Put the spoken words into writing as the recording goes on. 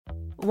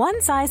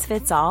One size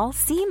fits all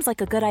seems like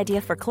a good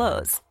idea for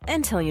clothes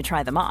until you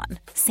try them on.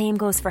 Same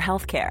goes for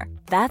healthcare.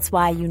 That's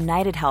why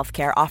United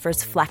Healthcare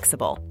offers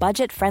flexible,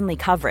 budget-friendly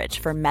coverage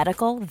for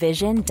medical,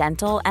 vision,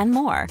 dental, and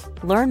more.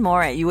 Learn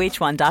more at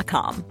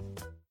uh1.com.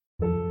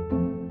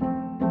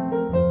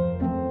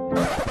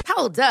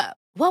 Hold up.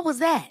 What was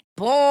that?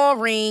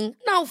 Boring.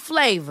 No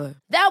flavor.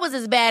 That was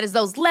as bad as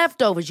those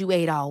leftovers you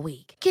ate all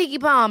week.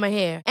 Keke Palmer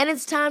here. And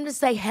it's time to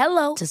say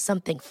hello to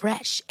something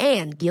fresh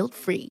and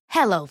guilt-free.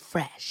 Hello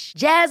Fresh.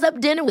 Jazz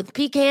up dinner with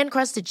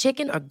pecan-crusted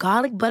chicken or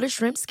garlic butter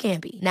shrimp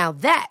scampi. Now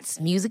that's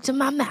music to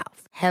my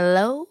mouth.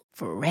 Hello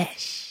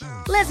Fresh.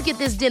 Let's get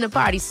this dinner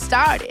party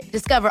started.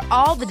 Discover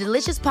all the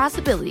delicious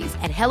possibilities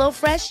at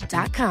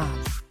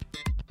hellofresh.com.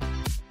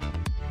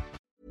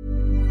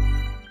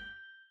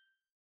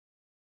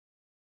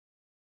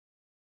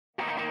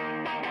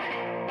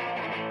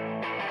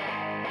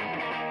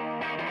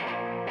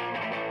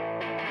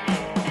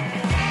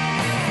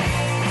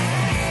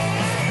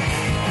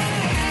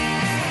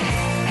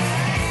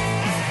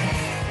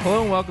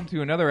 Hello and welcome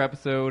to another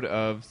episode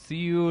of See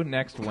You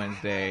Next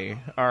Wednesday,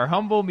 our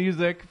humble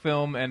music,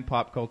 film, and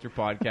pop culture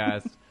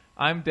podcast.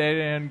 I'm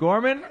Dan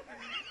Gorman,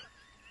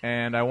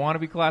 and I want to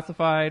be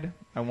classified.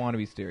 I want to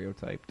be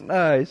stereotyped.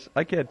 Nice.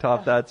 I can't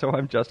top that, so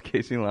I'm just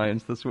Casey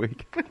Lyons this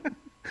week.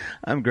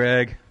 I'm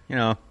Greg. You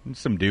know,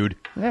 some dude.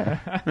 Yeah.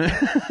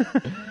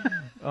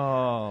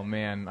 Oh,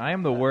 man. I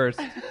am the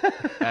worst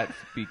at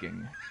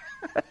speaking.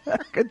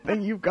 Good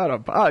thing you've got a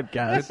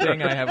podcast. Good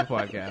thing I have a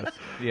podcast.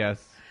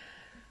 Yes.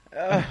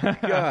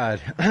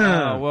 God.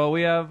 Well,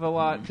 we have a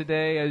lot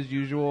today, as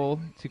usual,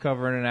 to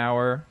cover in an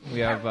hour. We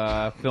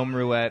have film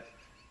roulette,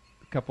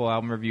 a couple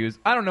album reviews.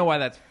 I don't know why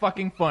that's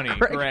fucking funny,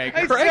 Greg.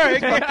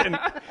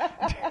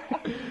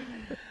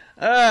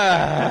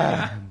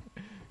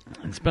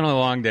 It's been a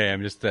long day.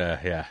 I'm just,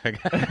 yeah.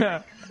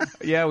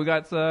 Yeah, we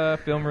got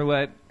film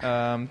roulette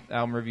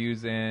album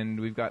reviews, and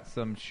we've got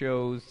some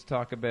shows to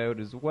talk about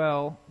as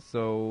well.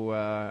 So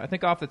I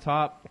think off the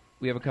top,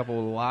 we have a couple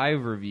of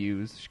live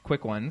reviews,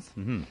 quick ones.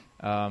 Mm-hmm.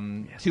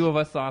 Yes. Two of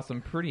us saw some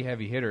pretty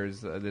heavy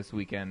hitters this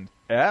weekend.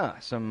 Yeah,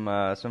 some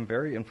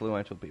very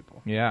influential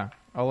people. Yeah.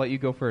 I'll let you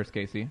go first,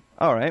 Casey.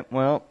 All right.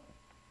 Well,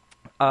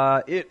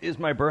 it is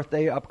my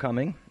birthday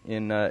upcoming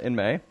in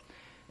May.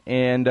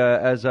 And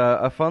as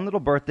a fun little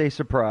birthday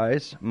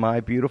surprise,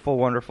 my beautiful,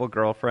 wonderful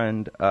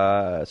girlfriend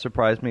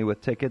surprised me with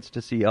tickets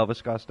to see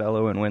Elvis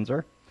Costello in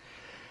Windsor.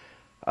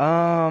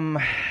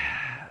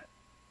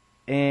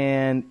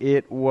 And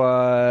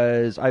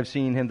I've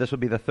seen him, this would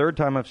be the third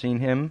time I've seen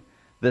him.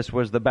 This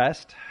was the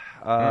best,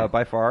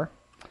 by far.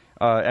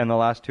 And the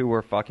last two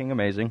were fucking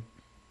amazing.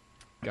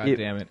 God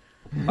damn it.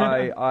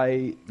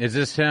 Is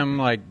this him,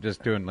 like,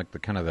 just doing, like, the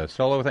kind of the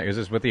solo thing? Is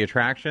this with the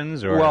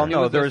attractions? Or? Well,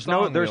 no, there's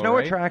no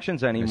right?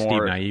 attractions anymore. Is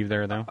Steve Naive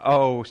there, though?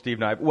 Oh, Steve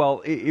Naive. Well,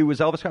 it was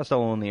Elvis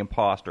Costello and the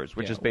Imposters,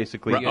 which is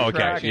basically... The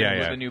attraction yeah.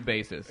 was the new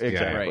bassist.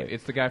 Exactly. Right.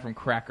 It's the guy from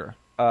Cracker.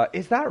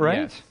 Is that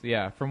right? Yes.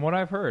 Yeah, from what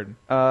I've heard.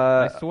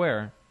 I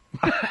swear.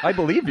 I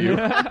believe you.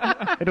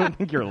 I don't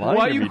think you're lying.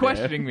 Why are to you me,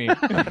 questioning me?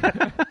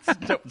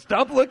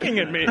 Stop looking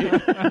at me.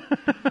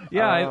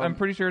 Yeah, I'm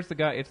pretty sure it's the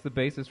guy. It's the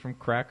bassist from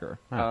Cracker.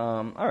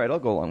 All right, I'll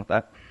go along with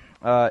that.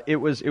 It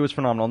was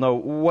phenomenal. No,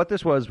 what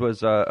this was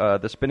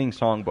the Spinning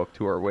Songbook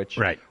Tour, which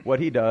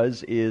what he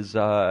does is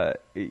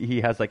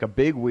he has like a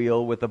big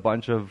wheel with a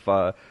bunch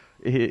of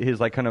his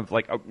like kind of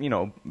like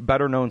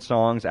better known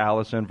songs.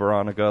 Allison,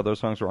 Veronica, those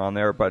songs were on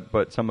there,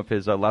 but some of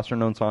his lesser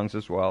known songs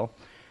as well.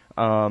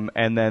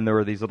 And then there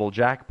were these little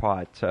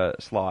jackpot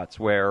slots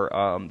where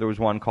there was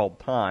one called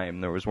Time,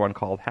 there was one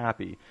called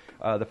Happy.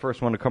 The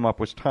first one to come up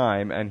was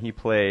Time, and he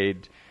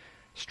played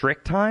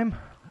Strict Time.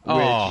 Which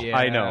yeah.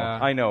 I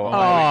know. Oh,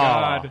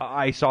 my God.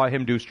 I saw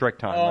him do Strict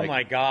Time. Oh,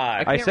 my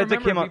God. I said to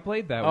Kim, he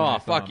played that one. Oh,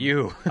 fuck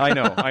you. I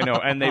know.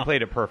 And they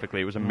played it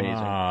perfectly. It was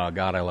amazing. Oh,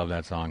 God, I love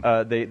that song.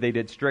 They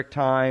did Strict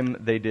Time.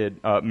 They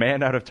did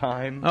Man Out of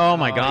Time. Oh,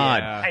 my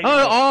God. Yeah.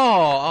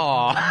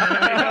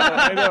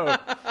 I know.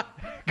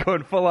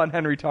 Going full on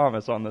Henry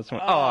Thomas on this one.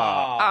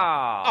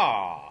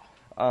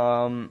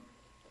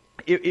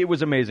 It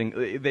was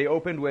amazing. They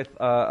opened with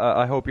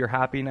I Hope You're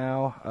Happy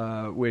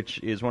Now, which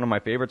is one of my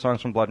favorite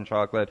songs from Blood and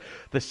Chocolate.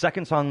 The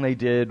second song they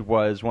did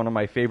was one of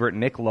my favorite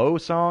Nick Lowe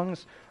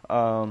songs.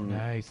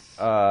 Nice.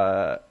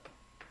 Heart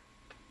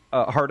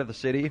of the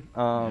City.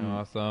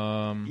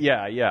 Awesome.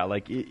 Yeah.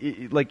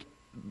 Like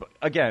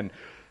again,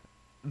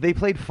 they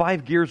played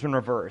 5 Gears in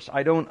Reverse.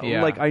 I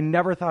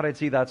never thought I'd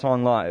see that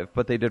song live,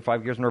 but they did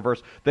 5 Gears in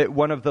Reverse. That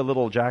one of the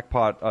little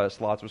jackpot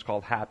slots was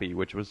called Happy,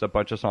 which was a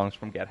bunch of songs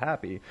from Get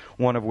Happy.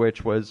 One of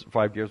which was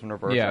 5 Gears in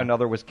Reverse. Yeah.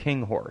 Another was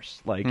King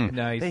Horse.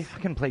 Nice. They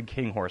fucking played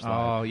King Horse live.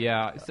 Oh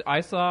yeah,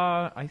 I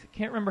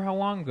can't remember how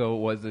long ago it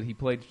was that he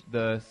played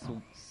the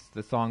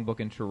songbook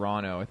in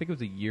Toronto. I think it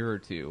was a year or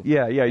two.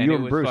 Yeah. And You it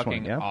and was Bruce fucking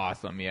went, yeah?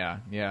 awesome. Yeah.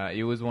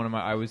 It was one of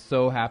my. I was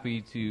so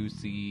happy to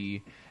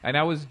see, and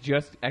I was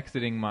just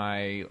exiting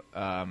my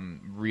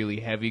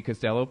really heavy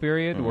Costello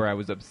period where I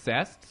was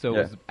obsessed. So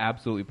it was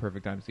absolutely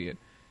perfect time to see it.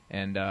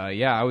 And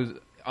I was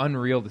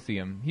unreal to see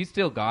him. He's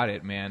still got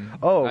it, man.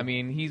 Oh. I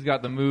mean, he's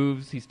got the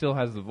moves. He still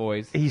has the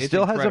voice. He It's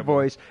still has a incredible.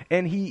 voice,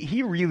 and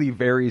he really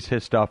varies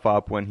his stuff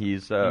up when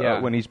he's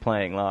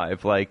playing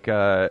live. Like,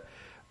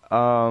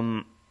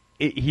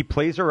 he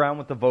plays around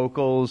with the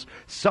vocals.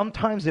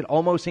 Sometimes it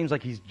almost seems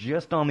like he's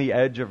just on the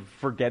edge of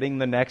forgetting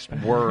the next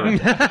word.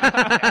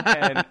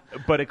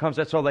 But it comes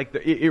out so like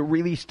it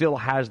really still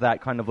has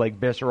that kind of like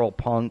visceral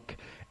punk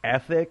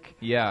ethic.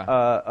 Yeah.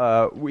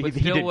 He But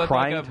still did with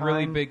Crying like a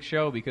really Time. big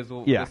show because the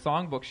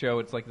songbook show,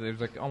 it's like there's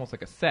like almost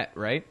like a set,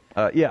 right?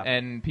 Yeah.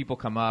 And people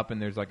come up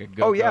and there's like a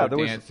go-go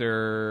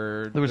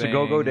dancer. There was a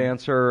go-go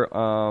dancer,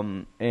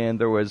 and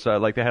there was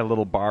like they had a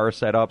little bar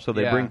set up, so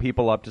they bring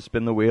people up to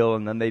spin the wheel,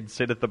 and then they'd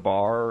sit at the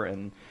bar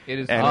and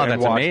that's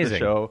watch amazing. the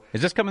show.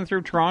 Is this coming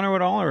through Toronto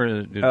at all,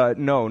 or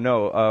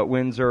no,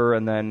 Windsor,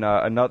 and then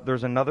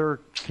there's another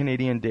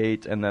Canadian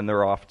date, and then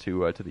they're off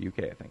to the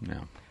UK, I think.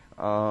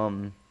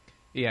 No.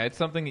 Yeah, it's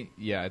something.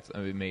 Yeah, it's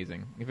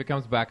amazing. If it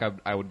comes back,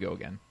 I would go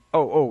again.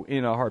 Oh,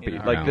 in a heartbeat.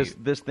 In a Like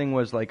heartbeat. this thing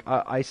was like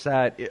I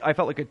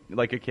felt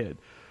like a kid.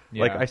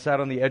 Yeah. Like I sat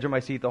on the edge of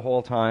my seat the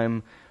whole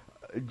time,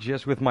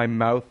 just with my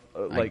mouth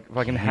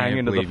fucking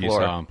hanging to the floor. You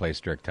saw him play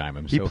Strict Time.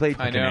 I'm so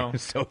I know. I'm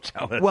so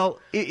jealous. Well,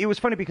 it was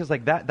funny because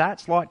like that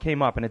slot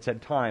came up and it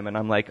said Time, and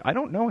I'm like, I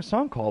don't know a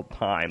song called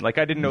Time. Like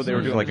I didn't know they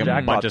were doing like the a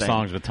jackpot bunch of thing.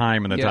 songs with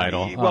Time in the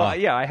title. Well,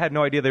 I had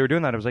no idea they were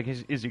doing that. I was like,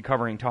 is he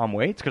covering Tom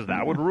Waits? Because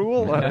that would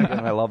rule. And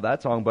I love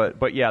that song.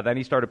 But yeah, then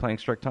he started playing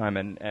Strict Time,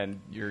 and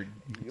You're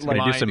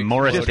Gonna do some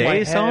Morris just Day my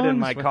head songs? and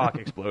my cock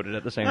exploded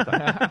at the same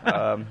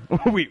time.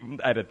 We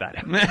edit that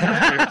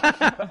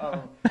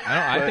out.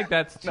 I think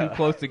that's too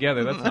close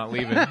together. That's not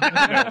leaving.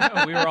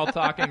 We were all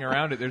talking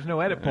around it. There's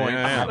no edit point.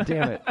 Yeah.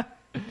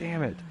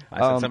 Damn it. I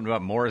said something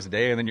about Morris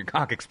Day, and then your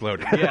cock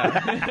exploded.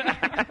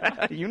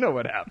 Yeah. You know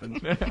what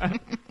happened.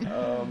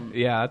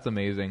 Yeah, that's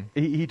amazing.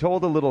 He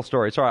told a little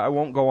story. Sorry, I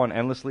won't go on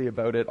endlessly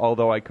about it,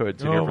 although I could.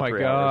 Sit here Oh for my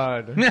 3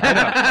 hours. god.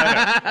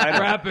 I know.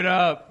 Wrap it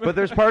up. But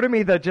there's part of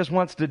me that just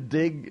wants to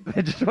dig.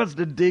 That just wants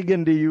to dig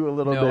into you a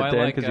little No, bit, I Dan,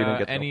 like because you don't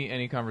get to.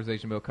 any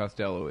conversation about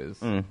Costello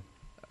is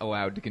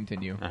allowed to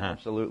continue.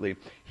 Absolutely.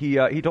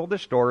 He told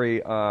this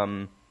story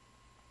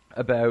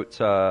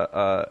about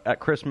at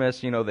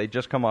Christmas. You know, they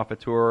just come off a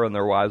tour, and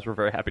their wives were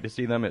very happy to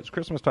see them. It's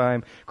Christmas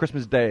time,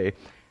 Christmas Day,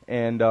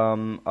 and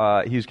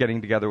he was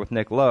getting together with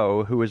Nick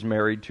Lowe, who is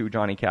married to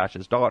Johnny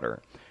Cash's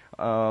daughter.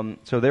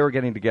 So they were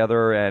getting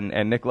together,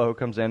 and Nick Lowe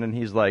comes in, and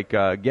he's like,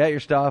 get your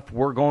stuff,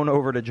 we're going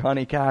over to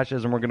Johnny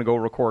Cash's, and we're going to go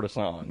record a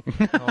song.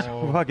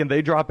 So fucking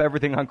they drop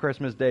everything on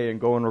Christmas Day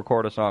and go and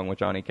record a song with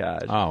Johnny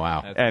Cash. Oh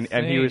wow! That's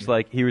And he was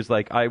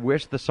like, I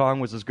wish the song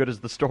was as good as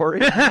the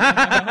story.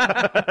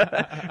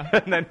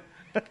 And then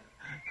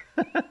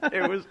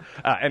it was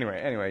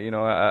anyway. You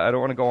know, I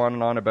don't want to go on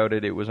and on about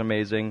it. It was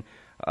amazing.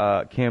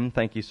 Kim,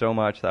 thank you so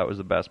much. That was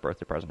the best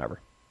birthday present ever.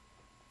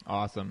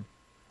 Awesome.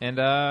 And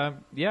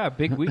yeah,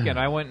 big weekend.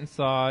 I went and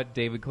saw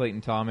David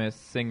Clayton Thomas,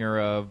 singer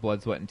of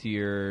Blood, Sweat and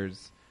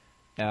Tears.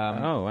 Oh,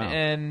 wow.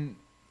 And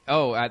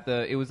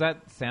it was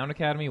at Sound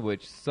Academy,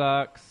 which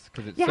sucks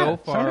because it's so Sound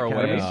far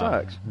Academy away.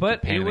 sucks.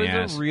 But pain it in the was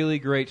ass. a really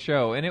great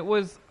show, and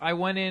I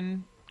went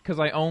in because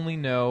I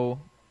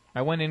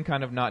went in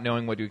kind of not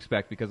knowing what to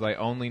expect because I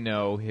only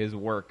know his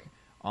work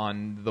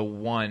on the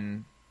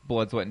one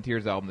Blood, Sweat and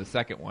Tears album, the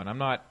second one. I'm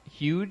not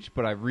huge,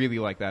 but I really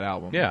like that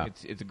album. Yeah.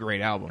 It's a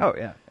great album. Oh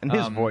yeah, and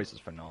his voice is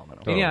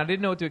phenomenal. And yeah, I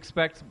didn't know what to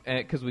expect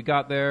because we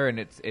got there, and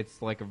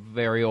it's like a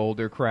very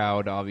older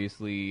crowd,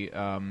 obviously.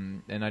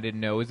 And I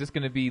didn't know, is this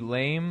going to be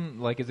lame?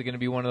 Like, is it going to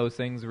be one of those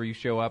things where you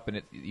show up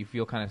and you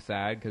feel kind of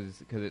sad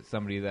because it's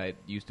somebody that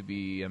used to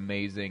be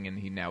amazing, and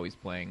he's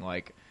playing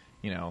like,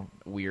 you know,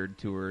 weird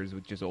tours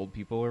with just old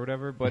people or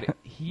whatever. But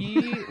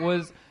he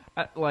was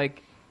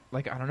like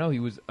I don't know, he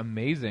was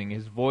amazing.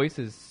 His voice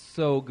is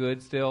so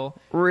good still.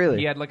 Really?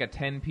 He had like a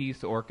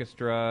 10-piece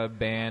orchestra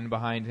band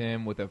behind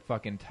him with a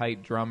fucking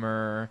tight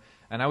drummer.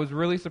 And I was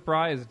really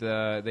surprised.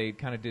 They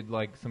kind of did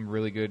like some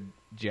really good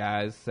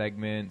jazz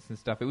segments and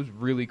stuff. It was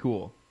really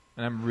cool.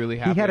 And I'm really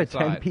happy He had I a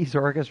saw it. 10-piece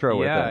orchestra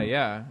with him.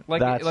 Yeah.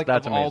 Like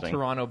That's of all amazing.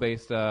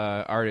 Toronto-based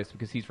artists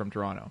because he's from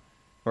Toronto.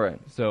 Right.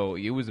 So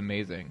it was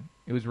amazing.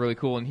 It was really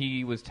cool, and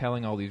he was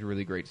telling all these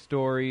really great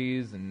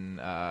stories and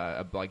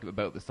like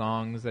about the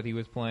songs that he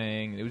was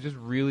playing. It was just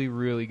really,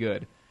 really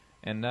good.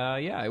 And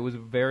yeah, it was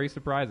very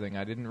surprising.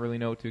 I didn't really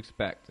know what to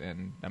expect,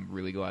 and I'm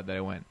really glad that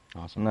I went.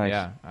 Awesome. Nice.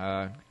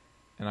 Yeah,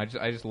 and I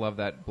just love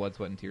that Blood,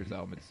 Sweat and Tears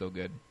album. It's so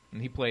good.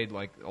 And he played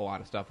like a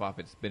lot of stuff off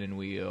it, Spinning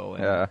Wheel.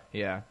 And,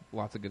 yeah,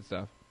 lots of good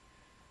stuff.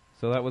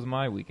 So that was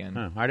my weekend.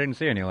 Huh, I didn't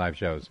see any live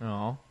shows.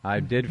 Oh,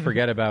 I did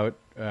forget about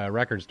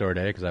Record Store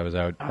Day because I was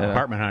out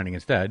apartment hunting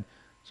instead.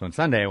 So on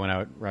Sunday I went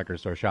out record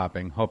store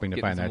shopping, hoping to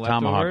Getting find that some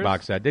Tomahawk leftovers?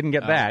 box set. Didn't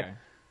get that, Okay.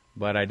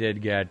 but I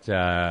did get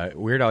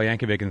Weird Al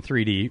Yankovic in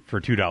 3D for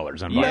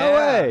 $2 on Yeah. vinyl. No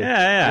way.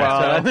 Yeah.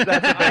 Well, So- that's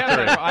a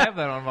victory. I have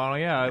that on vinyl.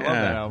 Yeah, I love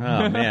that album.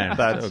 Oh man,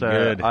 That's so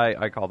good.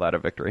 I call that a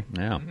victory.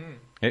 Yeah.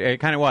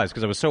 It kind of was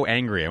because I was so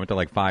angry. I went to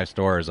like 5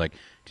 stores. Like,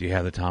 do you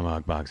have the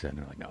Tomahawk box set? And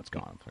they're like, no, it's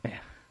gone.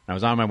 I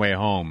was on my way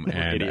home,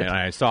 and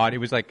I saw it. It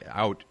was like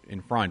out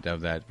in front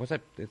of that. What's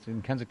that? It's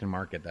in Kensington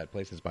Market. That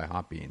place is by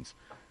Hot Beans.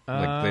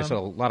 Like they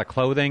sell a lot of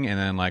clothing and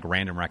then like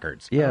random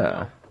records.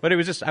 Yeah. But it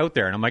was just out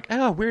there, and I'm like,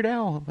 oh, Weird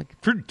Al. I'm like,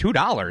 for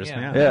 $2.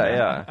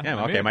 Yeah.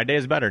 Yeah, okay, my day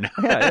is better now.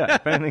 yeah.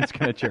 If anything's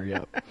going to cheer you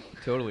up.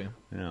 Totally.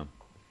 Yeah.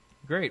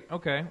 Great.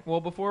 Okay.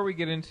 Well, before we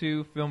get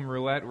into Film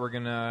Roulette, we're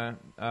going to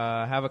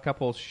have a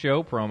couple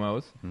show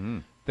promos. Mm-hmm.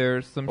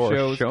 There's some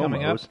shows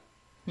coming up.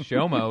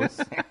 Showmos.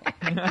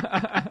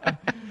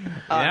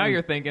 Now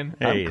you're thinking.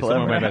 Hey,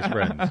 some of my best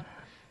friends.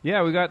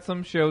 Yeah, we got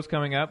some shows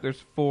coming up.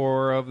 There's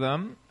 4 of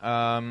them.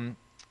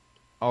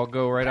 I'll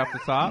go right off the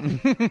top.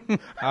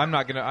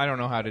 I don't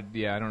know how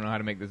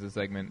to make this a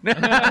segment.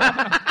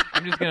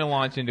 I'm just going to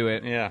launch into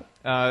it. Yeah.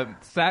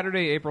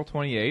 Saturday, April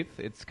 28th,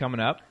 it's coming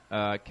up.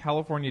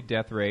 California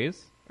Death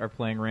Rays are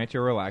playing Rancho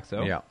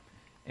Relaxo. Yeah.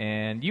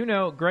 And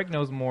Greg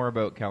knows more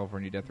about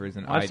California Death Rays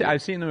than I do.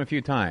 I've seen them a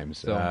few times.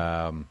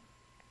 So.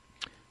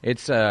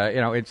 It's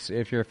it's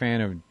if you're a fan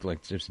of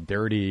like just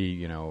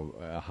dirty,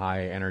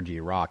 high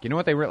energy rock. You know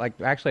what they like?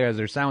 Actually, as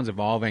their sound's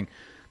evolving,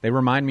 they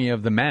remind me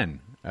of the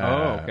Men.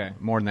 Okay.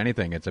 More than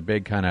anything, it's a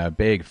big kind of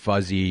big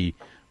fuzzy,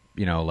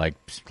 like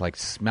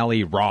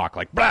smelly rock.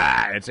 Like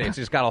blah! It's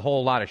just got a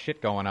whole lot of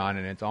shit going on,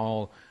 and it's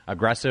all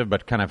aggressive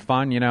but kind of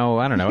fun.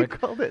 I don't know. You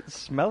called it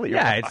smelly.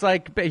 Yeah, rock. it's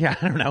like I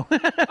don't know.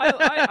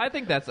 I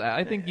think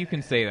I think you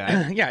can say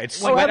that. Yeah,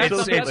 it's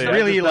absolutely.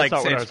 really That's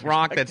like not it's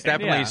rock that's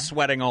definitely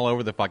sweating all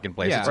over the fucking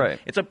place. Yeah. It's,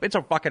 Right. it's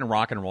a fucking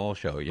rock and roll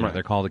show. Right.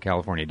 They're called the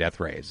California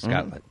Death Rays. It's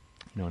got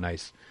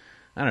nice.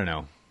 I don't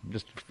know.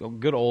 Just a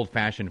good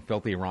old-fashioned,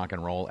 filthy rock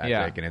and roll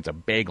ethic, and it's a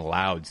big,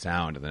 loud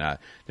sound. And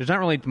there's not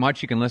really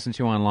much you can listen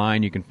to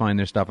online. You can find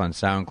their stuff on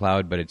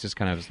SoundCloud, but it's just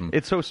kind of some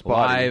it's so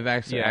spotty. live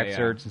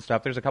excerpts and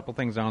stuff. There's a couple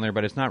things on there,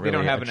 but it's not really They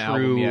don't have an true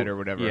album yet or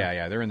whatever.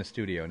 Yeah, they're in the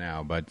studio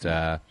now, but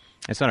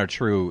it's not a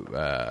true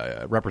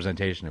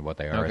representation of what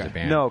they are as a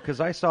band. No, because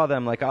I saw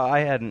them I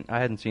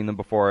hadn't seen them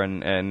before,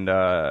 and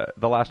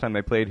the last time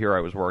they played here,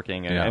 I was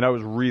working, and I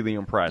was really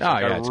impressed.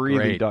 I really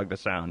great. dug the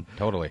sound.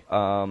 Totally. Great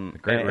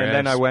riffs, and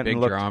then I went big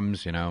and looked.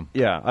 drums,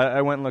 Yeah,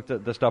 I went and looked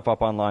at the stuff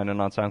up online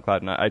and on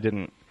SoundCloud, and I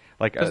didn't.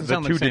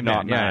 The two did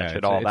not match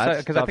at all.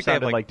 That stuff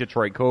sounded like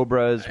Detroit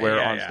Cobras,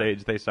 where on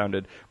stage they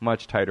sounded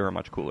much tighter and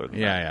much cooler than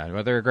that. Yeah.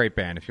 Well, they're a great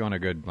band. If you want a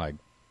good,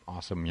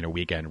 awesome,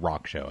 weekend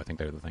rock show, I think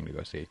they're the thing to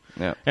go see.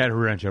 Yeah. At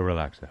Rancho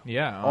Relaxo.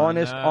 Yeah.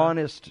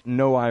 Honest,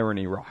 no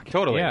irony rock.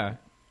 Totally. Yeah.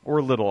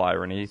 Or little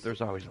irony.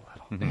 There's always a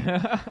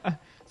little.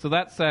 So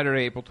that's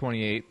Saturday, April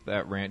 28th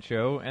at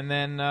Rancho. And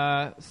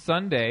then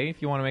Sunday,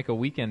 if you want to make a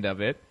weekend of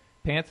it,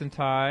 Pants and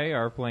Tie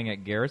are playing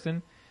at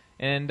Garrison.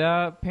 And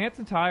Pants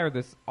and Tie are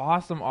this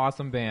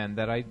awesome band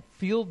that I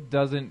feel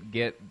doesn't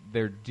get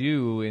their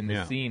due in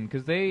the scene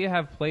because they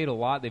have played a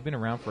lot. They've been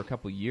around for a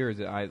couple of years,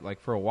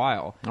 for a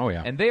while. Oh,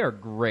 yeah. And they are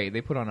great.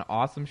 They put on an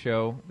awesome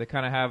show. They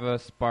kind of have a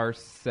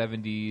sparse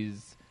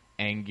 70s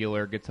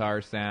angular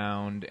guitar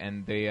sound,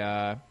 and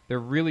they're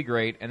really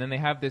great. And then they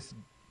have this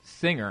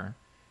singer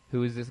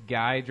who is this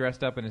guy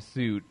dressed up in a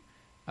suit,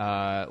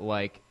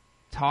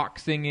 talk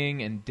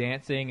singing and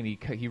dancing, and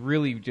he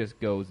really just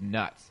goes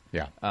nuts.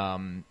 Yeah.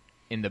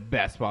 In the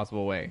best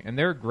possible way, and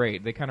they're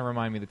great. They kind of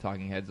remind me of the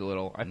Talking Heads a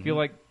little. I feel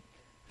like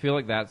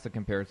that's the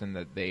comparison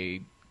that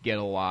they get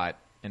a lot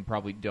and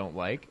probably don't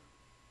like,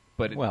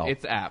 but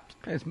it's apt.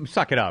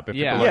 Suck it up. If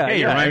Yeah. people are like, hey,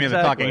 you remind me of the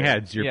exactly. Talking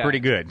Heads. You're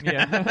pretty good.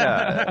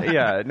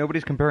 Yeah.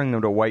 Nobody's comparing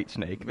them to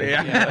Whitesnake.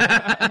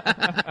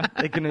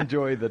 They can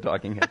enjoy the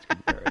Talking Heads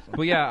comparison.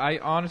 But yeah, I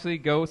honestly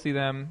go see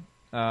them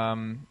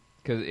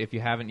because if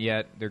you haven't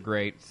yet, they're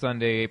great.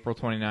 Sunday, April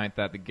 29th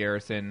at the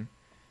Garrison.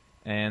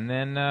 And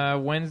then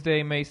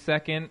Wednesday, May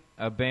 2nd,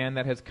 a band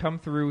that has come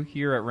through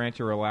here at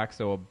Rancho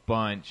Relaxo a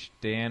bunch.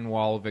 Dan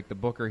Wolovic, the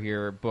booker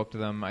here, booked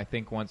them, I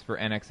think, once for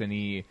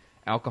NXNE,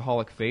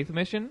 Alcoholic Faith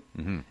Mission.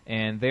 Mm-hmm.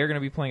 And they're going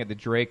to be playing at the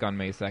Drake on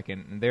May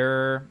 2nd. And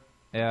they're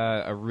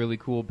a really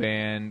cool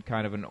band,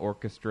 kind of an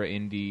orchestra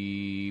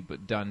indie,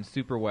 but done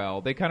super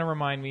well. They kind of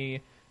remind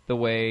me the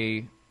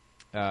way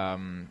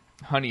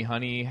Honey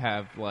Honey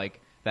have,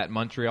 that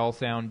Montreal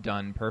sound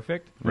done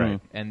perfect.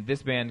 Right. And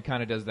this band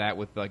kind of does that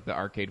with the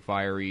Arcade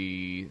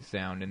Fiery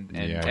sound and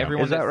Yeah.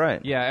 everyone Is that right?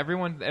 Yeah,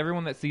 everyone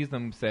that sees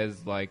them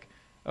says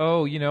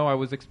oh, I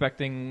was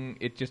expecting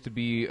it just to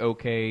be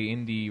okay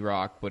indie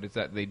rock, but it's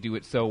that they do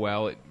it so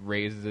well it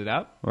raises it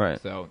up.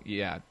 Right. So,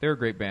 yeah, they're a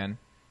great band.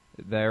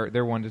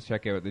 They're one to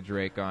check out at the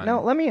Drake on.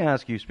 Now, let me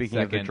ask you, speaking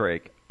of the Second.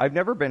 Drake, I've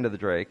never been to the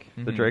Drake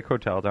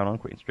Hotel down on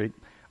Queen Street.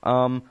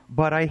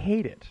 But I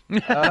hate it.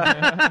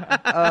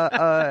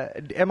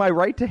 Am I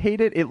right to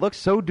hate it? It looks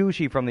so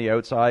douchey from the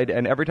outside,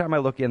 and every time I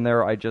look in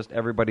there,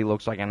 everybody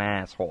looks like an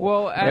asshole.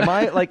 Well, am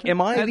I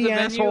the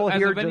asshole as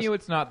here? As a venue,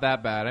 it's not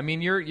that bad. I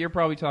mean, you're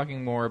probably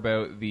talking more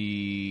about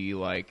the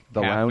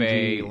the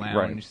cafe lounge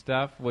right.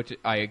 stuff, which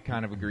I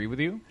kind of agree with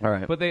you. All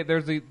right, but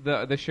there's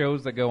the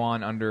shows that go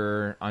on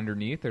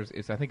underneath.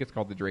 I think it's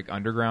called the Drake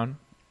Underground.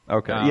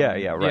 Okay.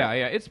 Right.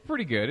 Yeah. It's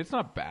pretty good. It's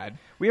not bad.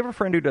 We have a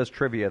friend who does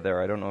trivia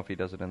there. I don't know if he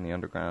does it in the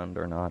underground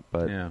or not,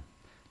 but yeah.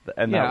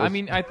 And I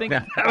mean, I think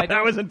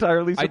that was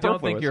entirely superfluous. I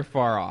don't think you're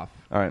far off.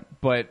 All right.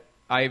 But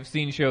I've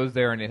seen shows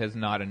there, and it has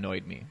not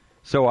annoyed me.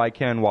 So I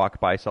can walk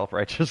by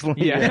self-righteously.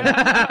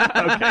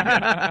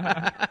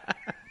 Yeah.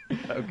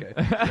 Okay.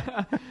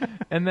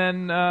 And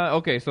then,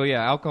 so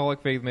yeah,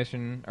 Alcoholic Faith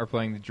Mission are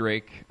playing the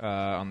Drake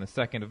on the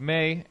 2nd of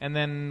May. And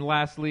then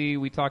lastly,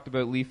 we talked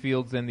about Lee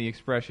Fields and the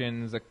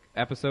Expressions last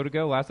episode.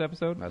 Last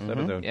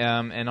episode.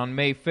 And on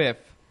May 5th,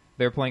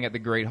 they're playing at the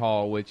Great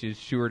Hall, which is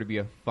sure to be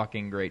a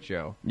fucking great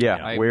show. Yeah,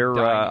 I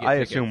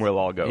tickets. assume we'll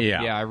all go.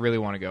 Yeah, I really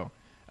want to go.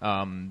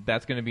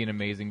 That's going to be an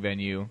amazing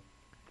venue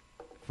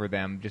for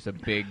them. Just a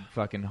big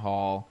fucking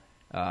hall,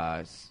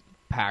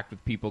 packed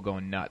with people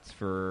going nuts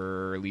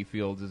for Lee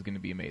Fields is going to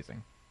be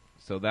amazing.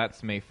 So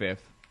that's May 5th.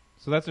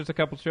 So that's just a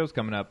couple shows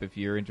coming up if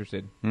you're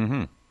interested.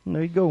 Mm-hmm.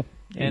 There you go.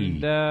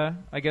 And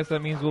I guess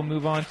that means we'll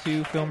move on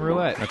to Film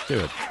Roulette. Let's do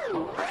it.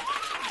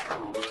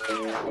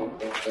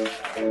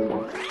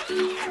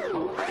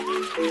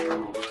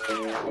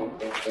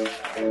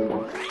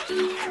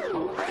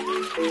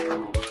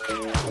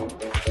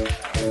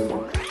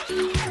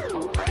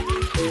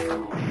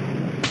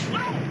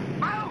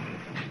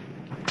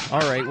 All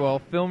right, well,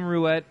 Film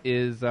Roulette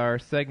is our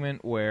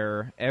segment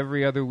where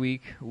every other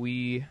week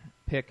we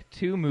pick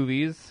 2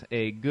 movies,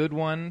 a good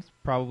one,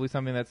 probably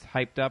something that's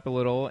hyped up a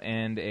little,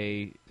 and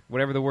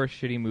whatever the worst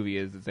shitty movie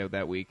is that's out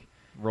that week.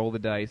 Roll the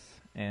dice,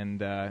 and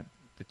the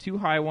 2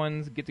 high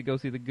ones get to go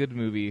see the good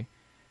movie,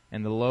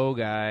 and the low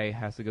guy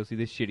has to go see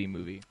the shitty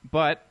movie.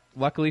 But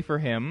luckily for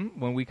him,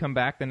 when we come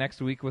back the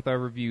next week with our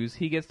reviews,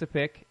 he gets to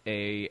pick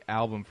a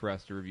album for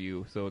us to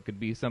review. So it could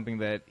be something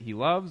that he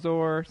loves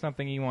or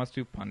something he wants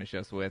to punish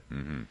us with.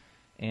 Mm-hmm.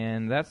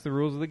 And that's the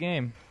rules of the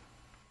game.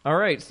 All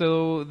right,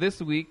 so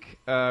this week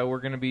we're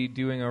going to be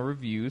doing our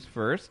reviews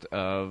first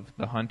of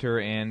The Hunter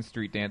and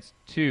Street Dance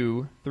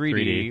 2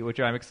 3D. Which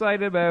I'm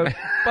excited about.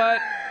 But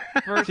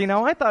first... See,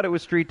 now I thought it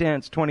was Street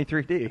Dance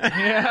 23D.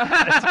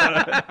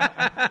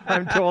 Yeah.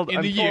 I'm told.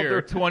 In the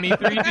year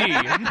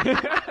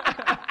 23D.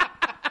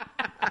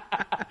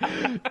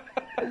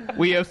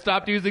 We have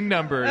stopped using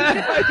numbers. We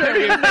have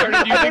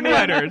started using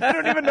letters. I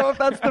don't even know if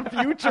that's the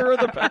future or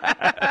the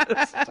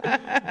past.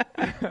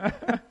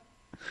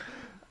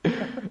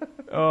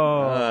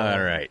 All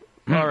right.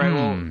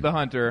 Well, The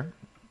Hunter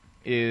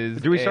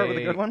is. Do we start with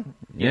a good one?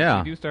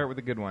 Yes, we do start with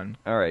a good one.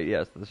 All right.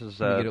 Yes, this is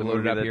the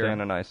movie that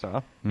Dan and I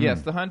saw.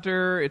 Yes, The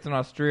Hunter. It's an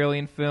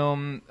Australian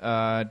film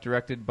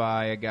directed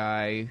by a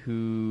guy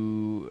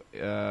who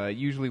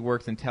usually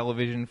works in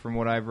television. From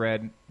what I've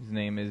read, his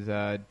name is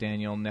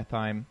Daniel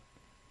Nethheim.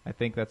 I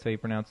think that's how you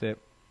pronounce it.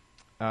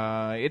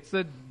 It's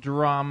a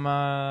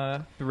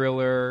drama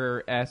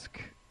thriller-esque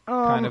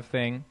kind of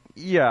thing.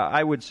 Yeah,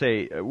 I would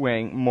say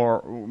weighing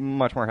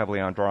much more heavily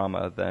on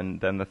drama than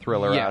the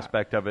thriller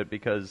aspect of it,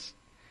 because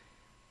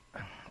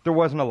there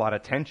wasn't a lot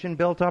of tension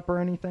built up or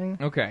anything.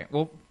 Okay,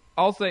 well,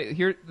 I'll say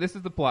here. This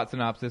is the plot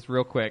synopsis,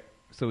 real quick,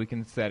 so we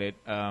can set it.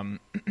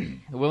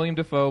 William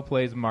Dafoe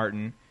plays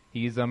Martin.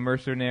 He's a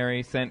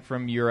mercenary sent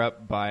from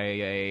Europe by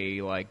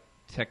a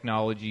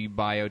technology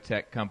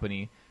biotech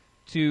company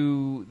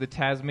to the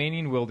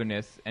Tasmanian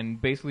wilderness,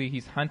 and basically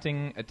he's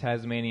hunting a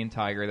Tasmanian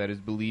tiger that is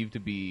believed to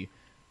be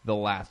the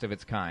last of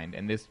its kind,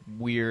 and this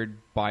weird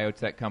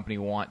biotech company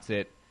wants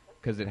it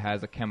because it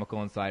has a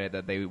chemical inside it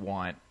that they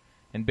want.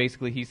 And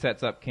basically he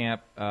sets up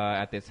camp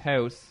at this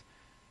house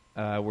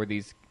where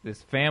this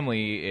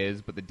family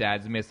is, but the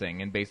dad's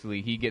missing, and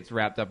basically he gets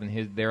wrapped up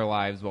in their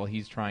lives while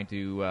he's trying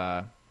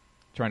to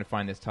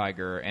find this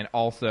tiger. And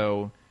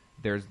also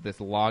there's this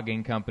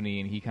logging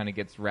company, and he kind of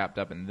gets wrapped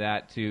up in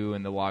that too,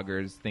 and the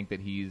loggers think that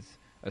he's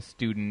a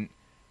student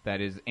that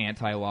is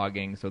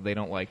anti-logging, so they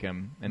don't like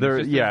him. And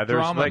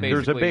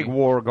there's a big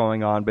war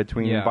going on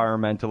between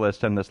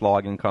environmentalists and this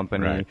logging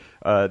company.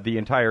 Right. The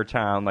entire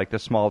town, the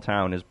small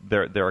town, is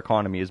their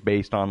economy is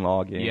based on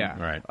logging. Yeah,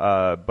 right.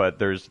 But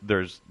there's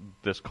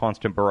this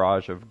constant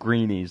barrage of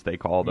greenies, they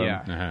call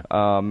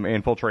them,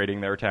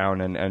 infiltrating their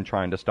town and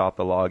trying to stop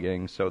the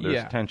logging. So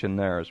there's tension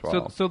there as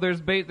well. So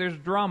there's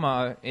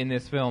drama in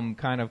this film,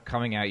 kind of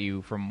coming at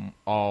you from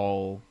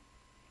all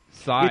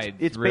sides.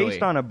 It's really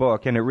based on a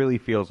book, and it really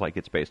feels like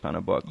it's based on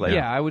a book.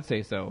 I would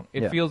say so.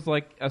 It feels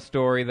like a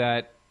story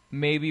that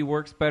maybe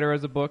works better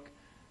as a book,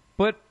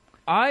 but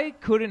I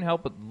couldn't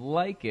help but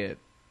like it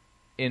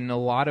in a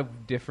lot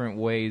of different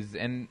ways,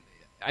 and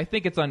I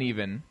think it's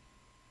uneven,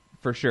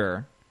 for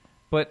sure.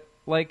 But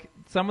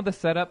some of the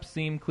setups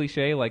seem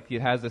cliche.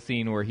 It has a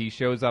scene where he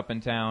shows up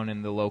in town,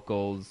 and the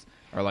locals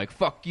are like,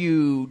 "Fuck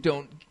you!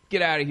 Don't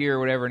get out of here!" or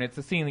whatever. And it's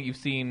a scene that you've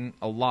seen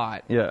a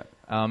lot. Yeah.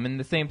 And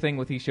the same thing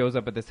with he shows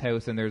up at this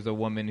house, and there's a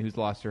woman who's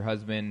lost her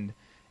husband,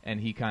 and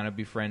he kind of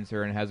befriends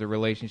her and has a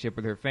relationship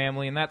with her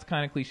family, and that's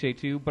kind of cliche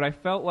too. But I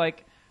felt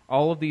like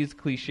all of these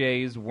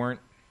cliches weren't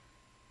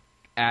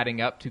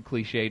adding up to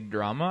cliched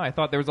drama. I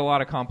thought there was a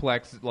lot of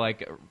complex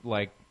like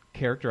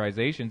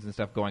characterizations and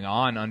stuff going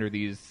on under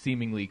these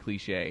seemingly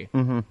cliche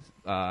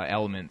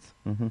elements.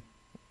 Mm-hmm.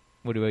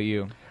 What about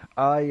you?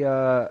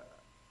 I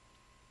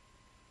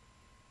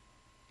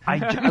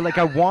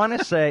want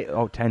to say,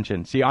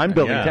 tension. See, I'm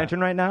building tension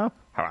right now.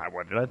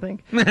 What did I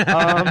think?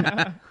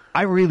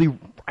 I really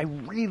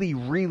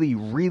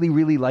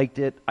liked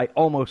it. I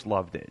almost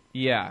loved it.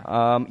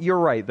 Yeah. You're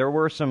right. There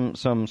were some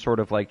sort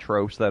of like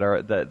tropes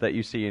that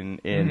you see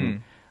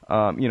in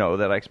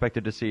that I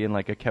expected to see in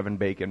like a Kevin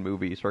Bacon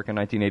movie circa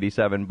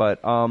 1987. But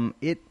I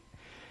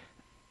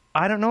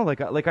don't know.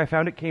 Like I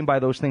found it came by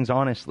those things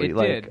honestly. It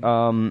like did.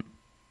 when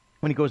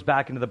he goes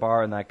back into the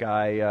bar and that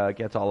guy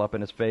gets all up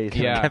in his face.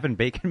 Yeah. Kevin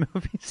Bacon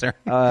movie, sorry.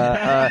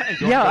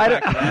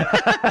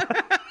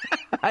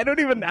 I don't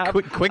even have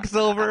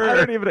Quicksilver. I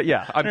don't even.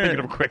 Yeah, I'm thinking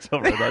of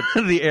Quicksilver. That's,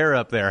 The air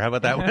up there. How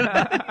about that one?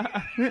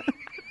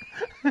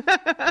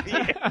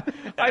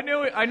 I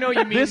know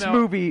you mean this though.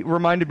 movie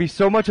reminded me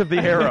so much of The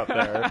Air Up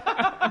There.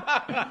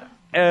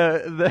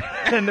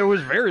 And there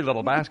was very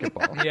little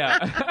basketball.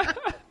 Yeah.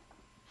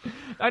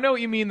 I know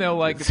what you mean though,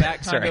 like that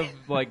kind Sorry. of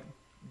like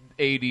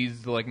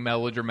 80s like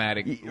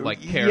melodramatic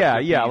like character.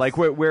 Yeah, piece like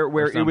where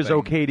or it was something.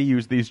 okay to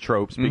use these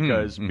tropes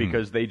because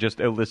they just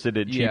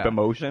elicited cheap Yeah.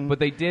 emotion. But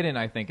they didn't,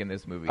 I think, in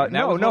this movie. Uh, And that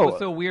no, was no. what was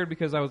so weird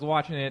because I was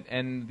watching it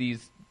and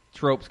these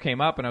tropes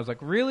came up and I was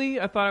like, really?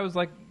 I thought I was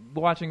like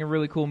watching a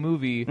really cool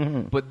movie,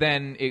 but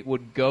then it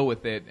would go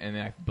with it and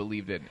I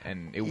believed it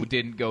and it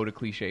didn't go to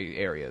cliche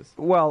areas.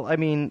 Well, I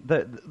mean,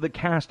 the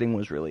casting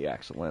was really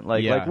excellent.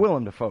 Like Yeah.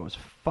 Willem Dafoe is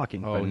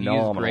fucking Oh, he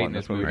phenomenal is great in in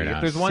this this movie. Right If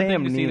on. there's one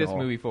Sam thing to see this Neill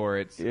movie for,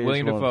 it's is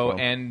William Dafoe Dafoe.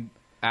 and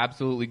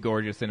absolutely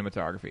gorgeous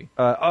cinematography.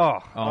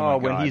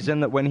 When God. he's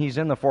in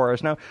the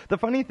forest. Now, the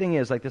funny thing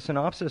is, like the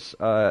synopsis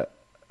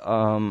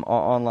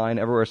online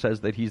everywhere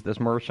says that he's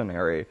this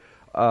mercenary.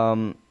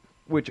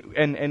 Which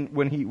and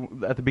when he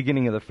at the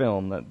beginning of the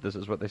film that this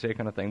is what they say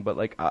kind of thing, but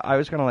like I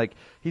was kind of like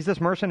he's this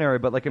mercenary,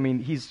 but like I mean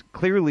he's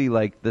clearly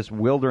like this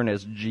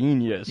wilderness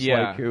genius,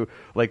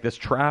 like this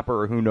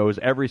trapper who knows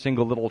every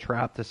single little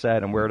trap to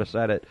set and where to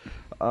set it.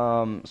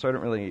 So I don't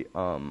really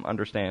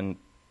understand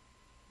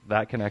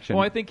that connection.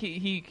 Well, I think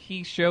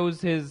he shows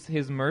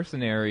his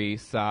mercenary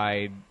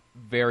side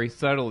very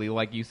subtly.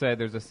 Like you said,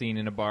 there's a scene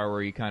in a bar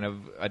where he kind of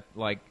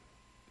like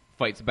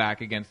fights back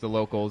against the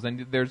locals,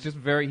 and there's just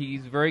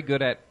he's very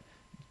good at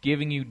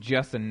giving you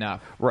just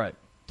enough right.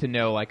 to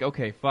know, like,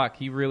 okay, fuck,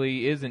 he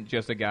really isn't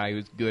just a guy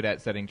who's good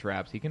at setting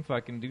traps. He can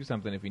fucking do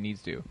something if he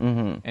needs to.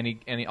 Mm-hmm.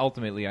 And he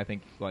ultimately, I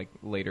think, like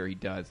later he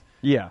does.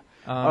 Yeah.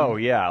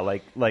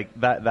 Like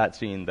that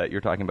scene that you're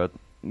talking about,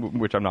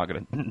 which I'm not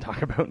going to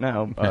talk about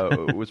now,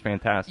 was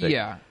fantastic.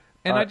 Yeah.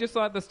 And I just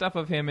thought the stuff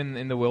of him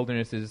in the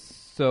wilderness is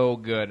so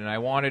good, and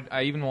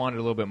I even wanted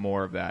a little bit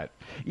more of that.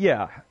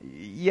 Yeah.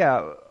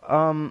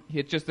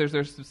 It just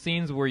there's some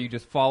scenes where you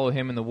just follow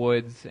him in the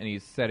woods, and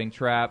he's setting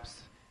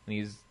traps, and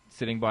he's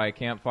sitting by a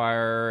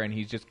campfire, and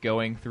he's just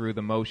going through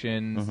the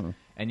motions,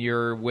 and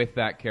you're with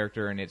that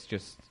character, and it's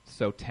just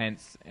so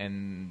tense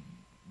and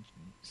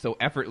so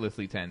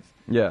effortlessly tense.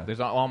 Yeah.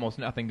 There's almost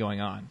nothing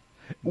going on.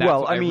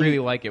 I mean, really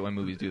like it when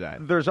movies do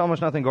that. There's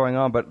almost nothing going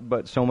on,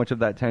 but so much of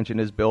that tension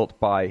is built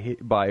by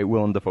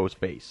Willem Dafoe's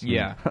face.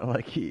 Yeah.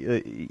 Like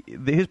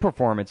his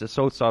performance is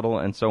so subtle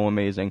and so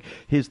amazing.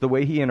 The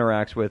way he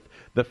interacts with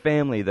the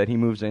family that he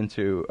moves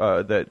into,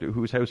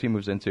 whose house he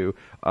moves into.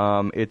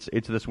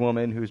 It's this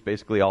woman who's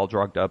basically all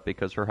drugged up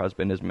because her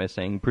husband is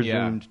missing,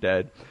 presumed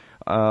dead.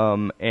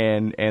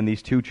 And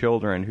these two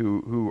children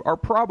who are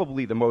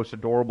probably the most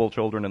adorable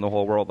children in the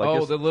whole world.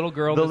 Like the little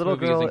girl in this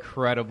movie is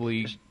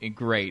incredibly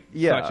great.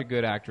 Yeah. Such a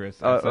good actress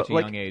at such a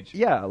young age.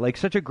 Yeah, like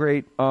such a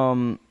great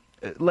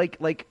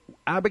like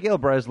Abigail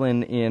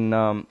Breslin in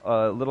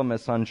Little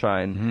Miss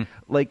Sunshine.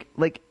 Like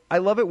I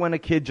love it when a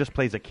kid just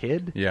plays a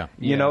kid. Yeah.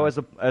 You know,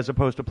 as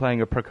opposed to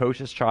playing a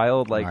precocious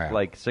child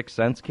like Sixth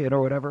Sense kid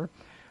or whatever.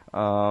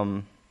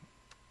 So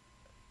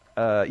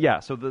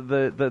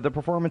the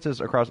performances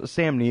across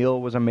Sam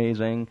Neill was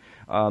amazing.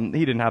 He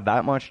didn't have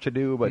that much to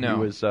do, but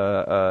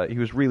he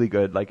was really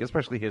good. Like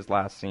especially his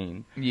last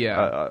scene.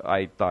 Yeah,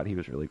 I thought he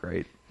was really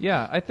great.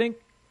 Yeah, I think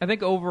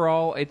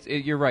overall,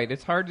 you're right.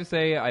 It's hard to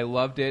say I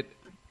loved it.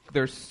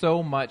 There's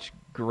so much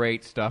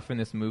great stuff in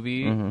this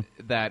movie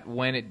that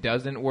when it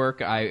doesn't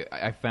work,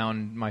 I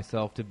found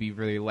myself to be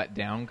really let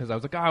down because I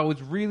was like, I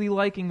was really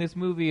liking this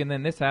movie, and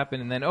then this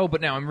happened, and then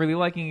but now I'm really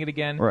liking it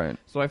again. Right.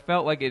 So I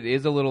felt like it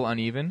is a little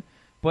uneven,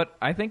 but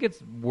I think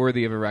it's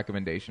worthy of a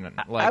recommendation.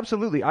 Like,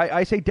 absolutely,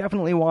 I say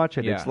definitely watch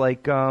it. Yeah. It's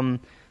like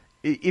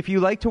if you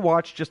like to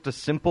watch just a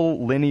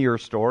simple linear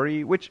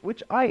story, which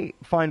I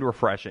find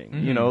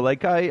refreshing, you know,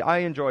 like I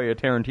enjoy a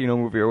Tarantino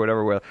movie or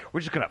whatever where we're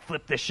just going to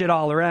flip this shit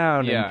all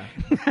around. Yeah.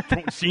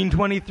 And scene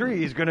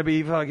 23 is going to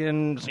be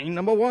fucking scene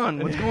number 1.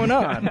 What's going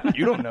on?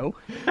 You don't know.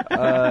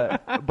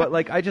 But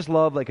like I just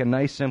love like a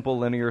nice simple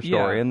linear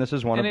story, and this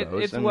is one of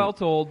those. It's well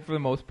told for the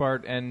most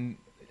part, and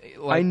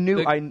like,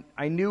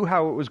 I knew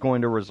how it was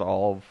going to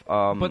resolve.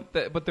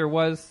 But there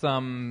was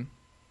some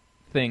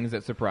things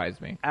that surprised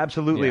me.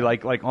 Absolutely. Yeah.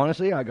 Like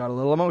honestly, I got a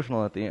little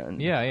emotional at the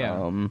end.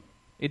 Yeah.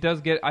 It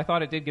does get. I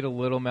thought it did get a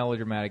little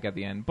melodramatic at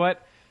the end,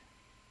 but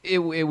it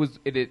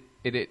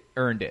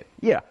earned it.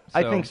 Yeah,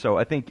 I think so.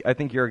 I think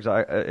you're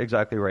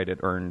exactly right. It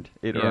earned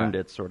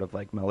its sort of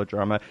like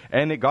melodrama,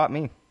 and it got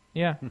me.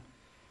 Yeah.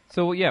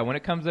 So yeah, when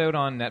it comes out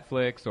on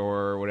Netflix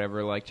or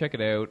whatever, like check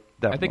it out.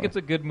 Definitely. I think it's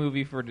a good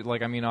movie for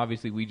like. I mean,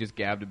 obviously we just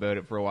gabbed about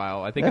it for a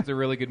while. I think it's a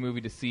really good movie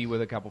to see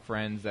with a couple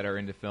friends that are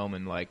into film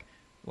and like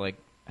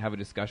have a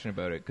discussion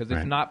about it because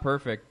it's not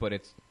perfect, but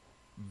it's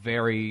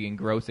very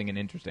engrossing and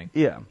interesting.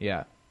 Yeah.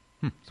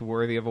 It's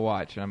worthy of a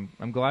watch. I'm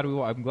glad we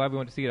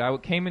went to see it. I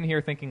came in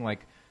here thinking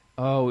like,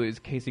 oh, is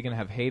Casey gonna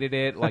have hated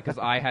it? Like, because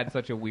I had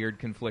such a weird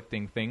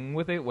conflicting thing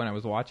with it when I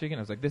was watching, and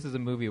I was like, this is a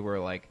movie where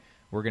like.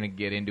 We're gonna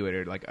get into it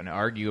or like and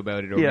argue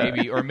about it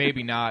or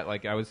maybe not.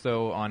 Like I was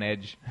so on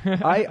edge.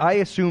 I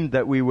assumed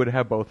that we would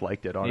have both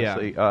liked it.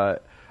 Honestly,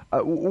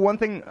 one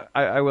thing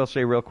I will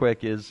say real quick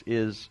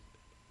is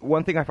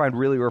one thing I find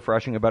really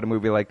refreshing about a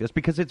movie like this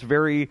because it's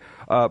very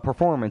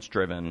performance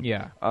driven.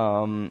 Yeah.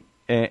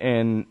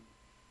 And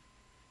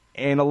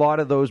a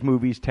lot of those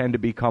movies tend to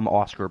become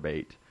Oscar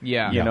bait.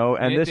 Yeah. You know,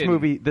 and this didn't.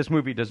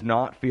 movie does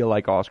not feel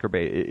like Oscar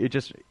bait.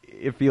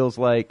 It feels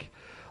like.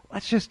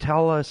 Let's just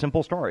tell a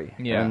simple story.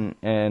 Yeah.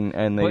 And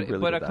they really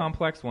but did a that.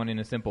 complex one in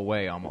a simple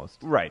way almost.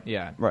 Right.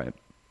 Yeah. Right.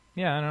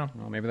 Yeah, I don't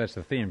know. Well, maybe that's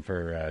the theme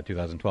for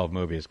 2012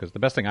 movies, because the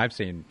best thing I've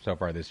seen so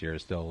far this year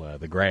is still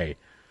The Grey.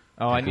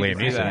 Oh, I need to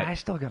see that. I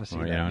still got to see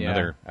that. You know,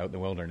 another Out in the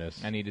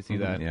Wilderness. I need to see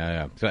that.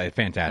 Yeah. So,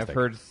 fantastic. I've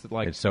heard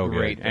it's so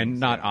great good. And things,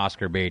 not yeah.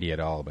 Oscar Beatty at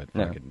all, but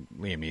fucking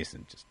Liam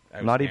Neeson. Just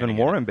Not even outstanding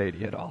Warren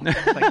Beatty at all.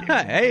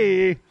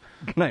 Hey!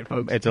 Good night,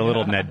 folks. It's a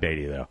little Ned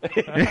Beatty, though.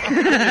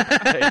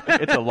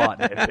 It's a lot,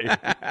 Ned Beatty.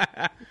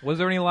 Was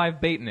there any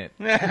live bait in it?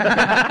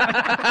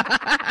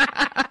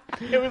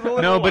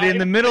 No, but in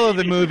the middle of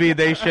the movie,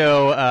 they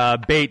show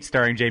Bait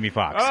starring Jamie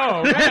Foxx.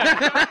 Oh,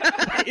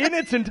 man. In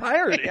its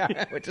entirety.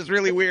 Yeah, which is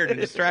really weird and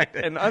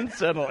distracting. And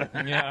unsettling.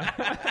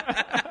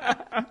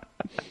 Yeah.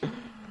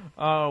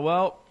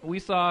 Well, we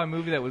saw a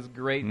movie that was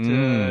great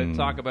to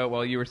talk about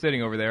while you were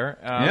sitting over there.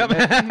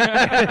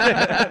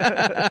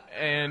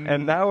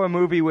 And now a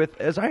movie with,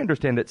 as I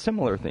understand it,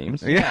 similar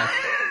themes. Yeah.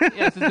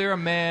 yes, is there a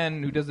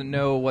man who doesn't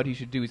know what he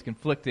should do? He's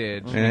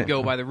conflicted. Should he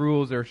go by the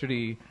rules or should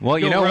he Well,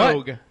 go you know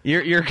rogue? what?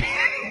 You're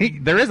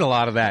there is a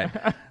lot of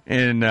that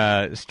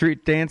in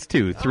Street Dance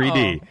 2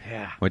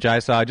 3D, which I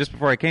saw just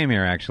before I came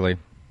here, actually.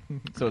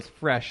 So it's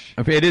fresh.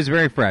 It is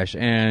very fresh,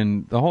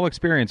 and the whole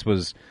experience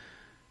was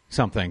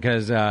something,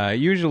 because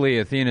usually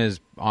Athena's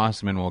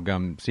awesome and will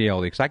come see all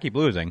the, because I keep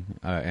losing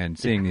and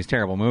seeing these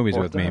terrible movies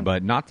with me,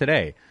 but not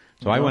today.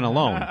 So I went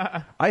alone.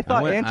 I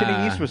thought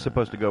Anthony East was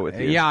supposed to go with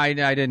you. Yeah, I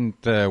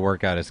didn't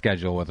work out a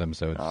schedule with him,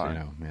 so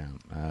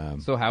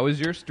it's, So how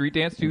was your Street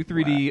Dance 2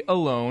 3D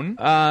alone?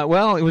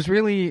 Well, it was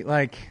really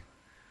like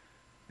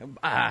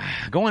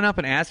going up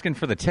and asking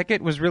for the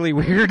ticket was really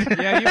weird.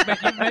 Yeah, you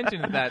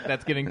mentioned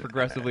that's getting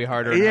progressively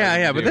harder. And harder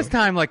Yeah, to but do. this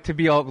time, like, to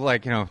be all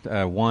like,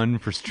 one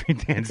for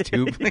Street Dance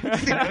 2, please.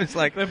 It's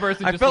like The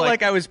person I just felt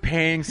like- like I was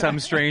paying some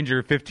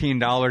stranger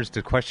 $15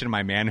 to question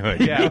my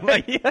manhood. Yeah.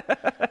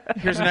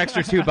 Here's an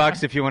extra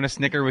 $2 if you want to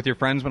snicker with your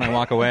friends when I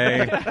walk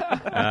away.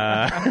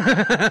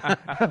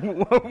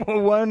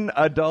 One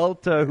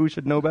adult who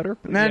should know better.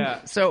 And then,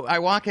 Yeah. so I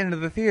walk into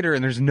the theater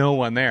and there's no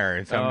one there.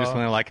 And so I'm just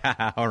kind of like,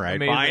 all right,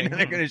 Amazing. fine.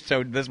 They're going to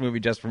show this movie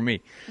just for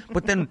me.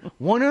 But then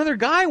one other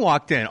guy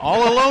walked in,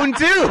 all alone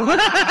too.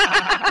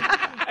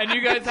 And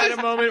you guys had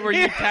a moment where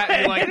you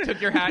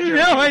took your hat.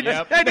 No, I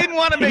didn't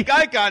want to make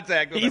eye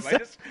contact with him. I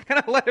just kind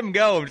of let him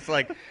go. I'm just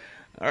like,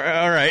 all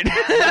right.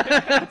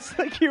 It's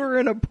like you were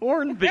in a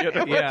porn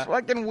theater. Yeah. It's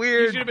fucking You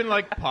weird. should have been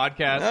like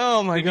podcast.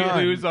 Oh, my Did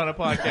God. you lose on a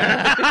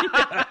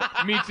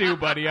podcast? Me too,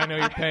 buddy. I know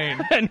your pain.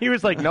 And he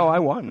was like, no, I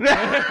won.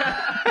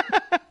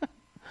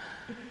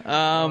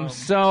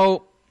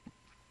 So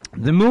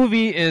the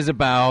movie is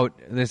about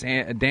this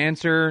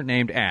dancer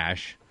named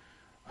Ash,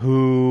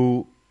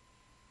 who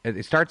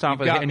it starts off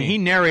with, got and me. he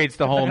narrates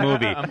the whole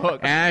movie. I'm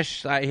hooked.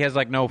 Ash, he has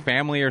like no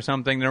family or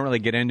something. They don't really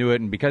get into it,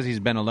 and because he's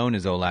been alone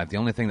his whole life, the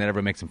only thing that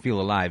ever makes him feel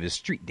alive is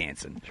street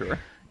dancing. Sure.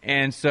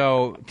 And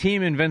so,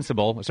 Crew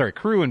Invincible,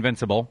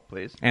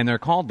 Please. and they're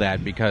called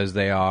that because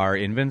they are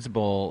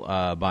invincible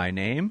by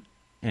name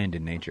and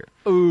in nature.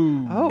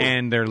 Ooh. Oh.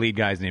 And their lead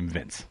guy's named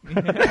Vince.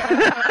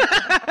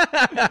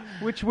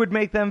 Which would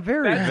make them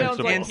very That sounds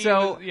invincible. like And he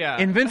so, was- yeah.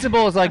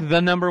 Invincible is like the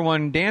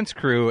 #1 dance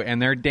crew,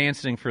 and they're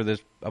dancing for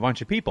a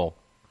bunch of people.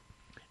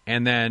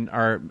 And then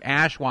our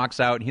Ash walks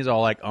out, and he's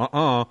all like, and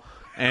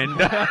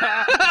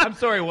I'm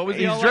sorry. What was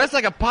he? he's dressed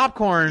like a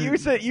popcorn. You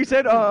said,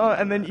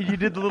 and then you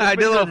did the little I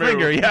did a little move.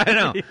 finger, yeah, I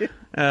know.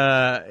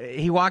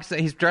 He walks.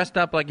 He's dressed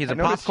up like he's I a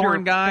noticed popcorn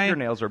your guy.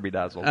 fingernails are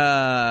bedazzled.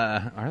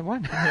 Are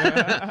what?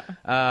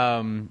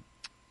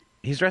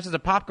 He's dressed as a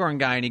popcorn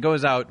guy, and he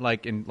goes out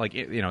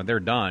they're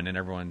done, and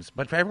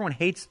everyone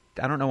hates.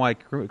 I don't know why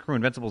Crew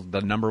Invincible's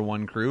the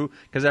 #1 crew,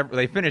 because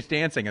they finish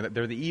dancing and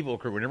they're the evil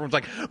crew, and everyone's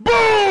like,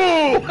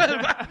 "Boo!"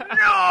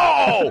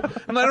 No,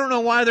 and I don't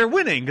know why they're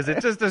winning, because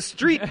it's just a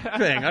street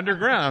thing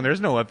underground.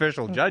 There's no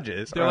official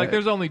judges. They're like,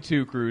 there's only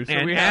 2 crews. So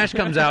And we Ash have...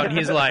 comes out and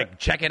he's like,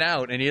 check it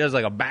out. And he does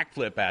like a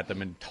backflip at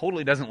them and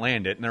totally doesn't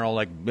land it. And they're all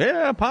like,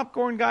 yeah,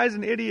 popcorn guy's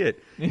an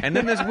idiot. And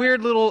then this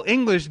weird little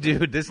English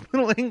dude, this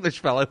little English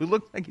fella who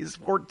looks like he's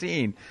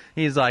 14,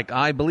 he's like,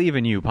 I believe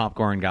in you,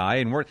 popcorn guy.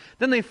 And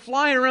then they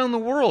fly around the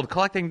world world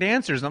collecting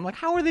dancers. And I'm like,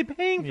 how are they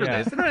paying for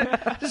this?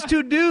 Just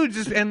two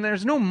dudes, and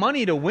there's no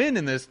money to win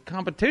in this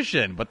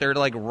competition, but they're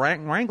like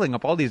wrangling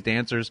up all these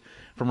dancers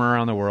from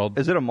around the world.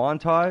 Is it a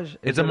montage?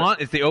 It's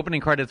the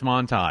opening credits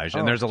montage,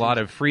 and there's a lot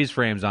of freeze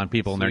frames on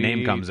people, and their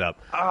name comes up.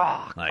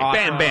 Like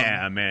Bam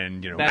Bam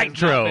and That's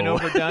Nitro. not been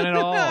overdone at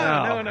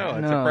all. No.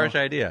 It's a fresh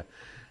idea.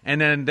 And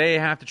then they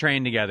have to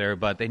train together,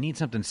 but they need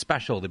something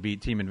special to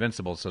beat Team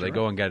Invincible, so they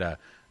go and get a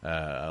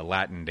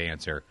Latin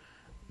dancer,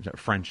 a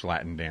French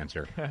Latin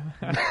dancer,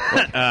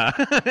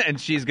 and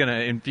she's going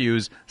to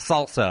infuse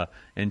salsa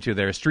into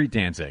their street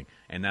dancing,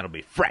 and that'll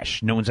be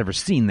fresh. No one's ever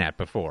seen that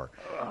before.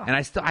 And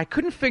I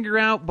couldn't figure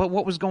out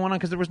what was going on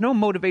because there was no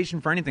motivation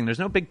for anything. There's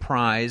no big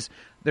prize.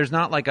 There's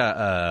not like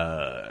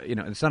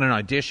it's not an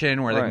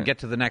audition where they can get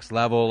to the next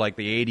level like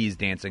the 80s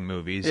dancing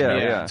movies.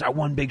 It's our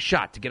one big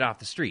shot to get off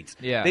the streets.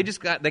 Yeah. They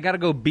got to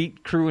go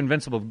beat Crew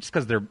Invincible just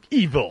because they're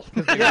evil.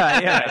 Just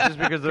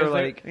because they're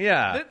like...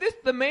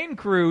 The main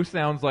crew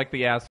sounds like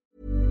the ass.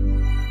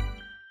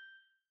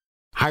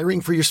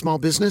 Hiring for your small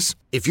business?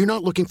 If you're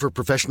not looking for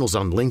professionals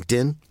on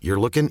LinkedIn, you're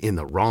looking in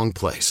the wrong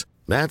place.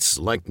 That's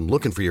like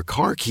looking for your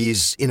car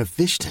keys in a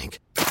fish tank.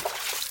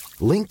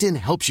 LinkedIn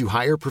helps you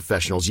hire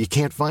professionals you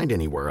can't find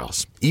anywhere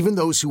else, even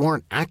those who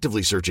aren't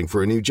actively searching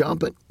for a new job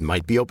but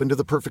might be open to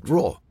the perfect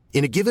role.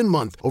 In a given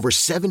month, over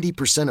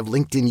 70% of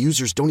LinkedIn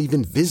users don't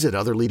even visit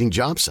other leading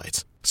job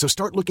sites. So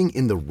start looking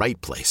in the right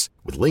place.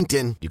 With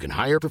LinkedIn, you can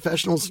hire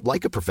professionals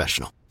like a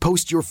professional.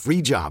 Post your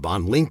free job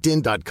on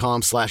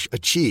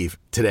linkedin.com/achieve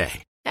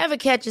today. Ever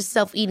catch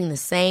yourself eating the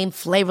same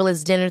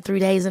flavorless dinner 3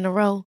 days in a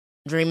row?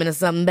 Dreaming of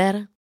something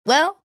better?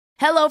 Well,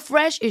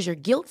 HelloFresh is your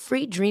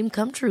guilt-free dream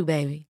come true,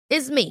 baby.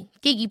 It's me,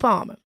 Keke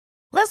Palmer.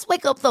 Let's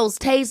wake up those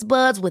taste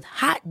buds with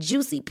hot,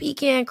 juicy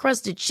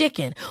pecan-crusted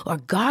chicken or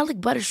garlic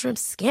butter shrimp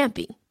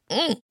scampi.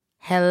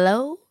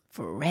 Hello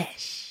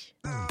Fresh.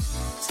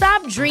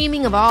 Stop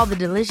dreaming of all the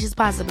delicious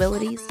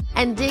possibilities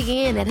and dig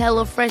in at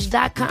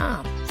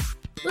HelloFresh.com.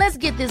 Let's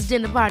get this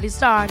dinner party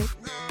started.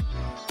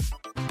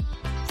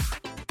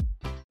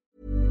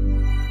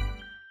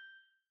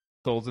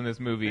 Souls in this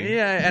movie.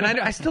 Yeah, and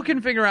I still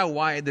couldn't figure out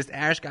why this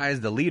Ash guy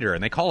is the leader,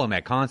 and they call him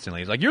that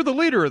constantly. He's like, "You're the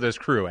leader of this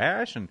crew,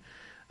 Ash," and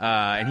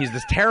he's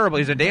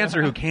he's a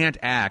dancer who can't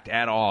act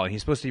at all. He's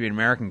supposed to be an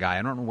American guy.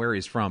 I don't know where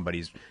he's from, but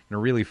he's in a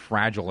really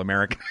fragile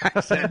American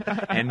accent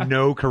and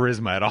no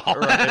charisma at all.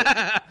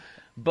 Right.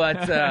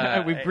 But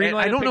I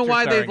don't know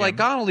why they've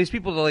got all these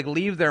people to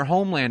leave their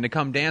homeland to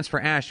come dance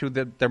for Ash, who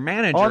their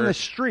manager on the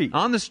street.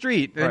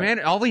 Right.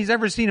 All he's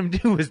ever seen him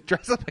do is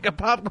dress up like a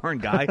popcorn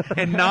guy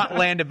and not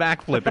land a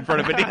backflip in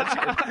front of a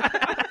dancer.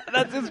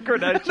 That's his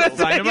credentials.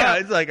 It's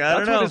like, I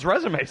don't know. What his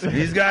resume says.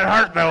 He's got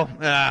heart, though.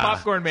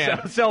 Popcorn man.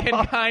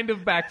 Kind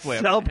of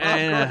backflip. Sell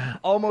popcorn.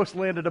 Almost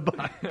landed a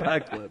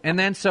backflip. And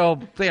then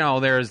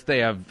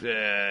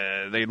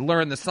they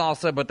learn the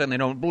salsa, but then they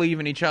don't believe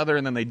in each other,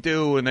 and then they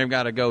do, and they've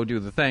got to go do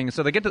the thing.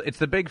 So they it's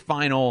the big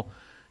final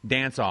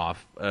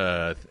dance-off,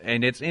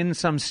 and it's in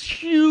some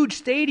huge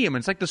stadium.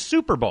 It's like the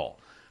Super Bowl.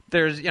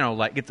 There's,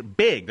 it's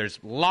big. There's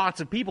lots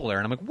of people there.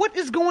 And I'm like, what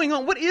is going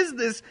on? What is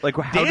this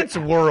dance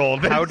world?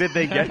 How did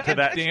they get to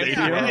that stadium?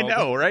 I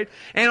know, right?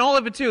 And all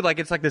of it, too,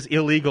 it's like this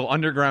illegal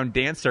underground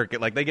dance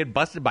circuit. They get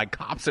busted by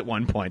cops at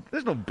one point.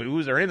 There's no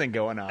booze or anything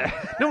going on.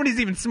 Nobody's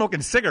even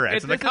smoking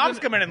cigarettes. And the cops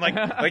come in and,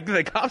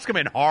 the cops come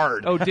in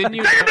hard. Oh, didn't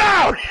you? Take him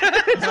down!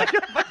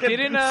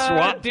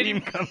 SWAT team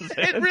comes in.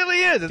 It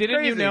really is. It's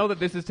crazy. You know that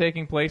this is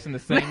taking place in the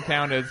same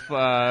town as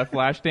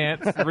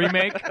Flashdance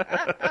remake?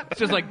 It's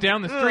just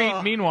down the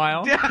street, meanwhile.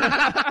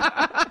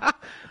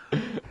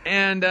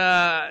 And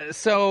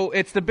so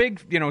it's the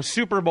big,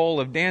 Super Bowl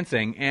of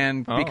dancing,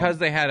 and because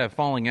they had a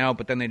falling out,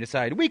 but then they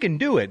decide we can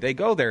do it. They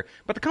go there,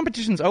 but the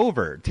competition's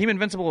over. Crew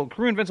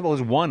Invincible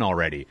has won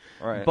already,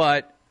 right?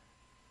 But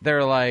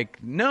they're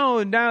like,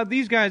 no, now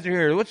these guys are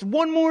here. Let's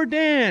one more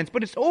dance,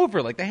 but it's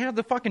over. They have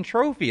the fucking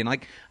trophy, and I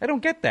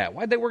don't get that.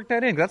 Why'd they work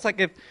that in? That's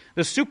like if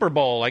the Super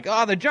Bowl,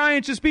 the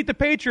Giants just beat the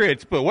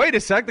Patriots, but wait a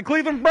sec, the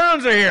Cleveland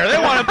Browns are here. They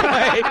want to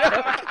play.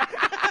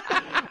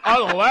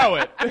 I'll allow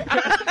it.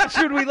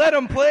 Should we let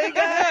them play,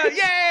 guys?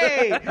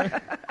 Yay!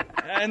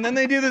 And then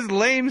they do this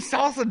lame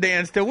salsa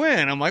dance to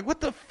win. I'm like, what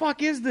the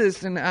fuck is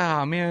this? And,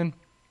 man,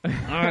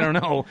 I don't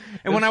know.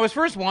 And when I was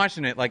first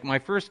watching it, my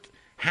first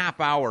half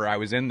hour I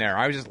was in there,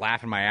 I was just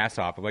laughing my ass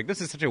off. I'm like, this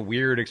is such a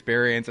weird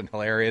experience and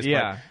hilarious.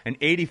 Yeah. But an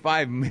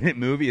 85-minute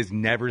movie has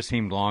never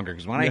seemed longer.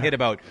 Because when I hit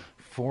about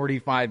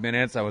 45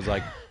 minutes, I was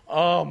like,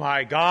 oh,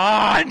 my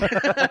God.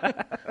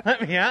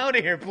 Let me out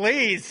of here,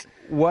 please.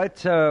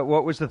 What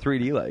was the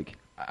 3D like?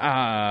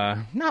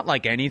 Not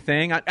like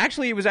anything.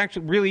 It was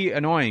actually really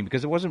annoying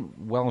because it wasn't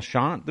well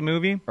shot, the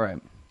movie. Right.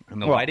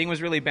 And the lighting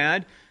was really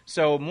bad.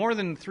 So more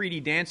than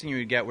 3D dancing you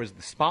would get was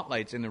the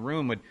spotlights in the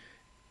room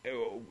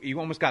you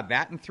almost got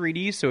that in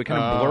 3D, so it kind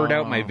of blurred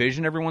out my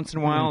vision every once in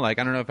a while. I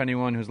don't know if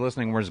anyone who's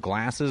listening wears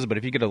glasses, but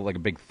if you get a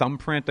big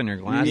thumbprint on your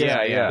glasses,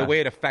 the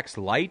way it affects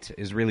light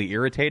is really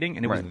irritating.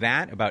 And it was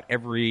that about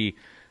every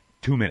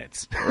 2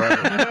 minutes,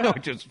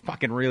 which was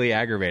fucking really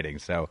aggravating.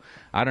 So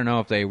I don't know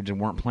if they just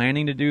weren't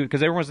planning to do,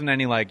 because there wasn't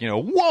any like,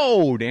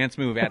 whoa dance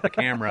move at the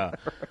camera.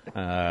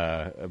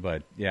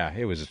 But yeah,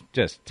 it was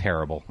just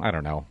terrible. I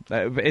don't know.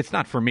 It's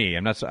not for me.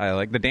 I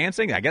like the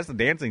dancing. I guess the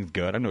dancing's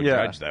good. I'm no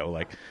judge though.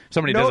 Like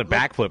somebody does a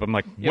backflip, I'm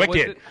like,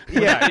 wicked.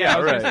 I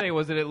was gonna say,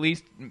 was it at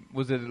least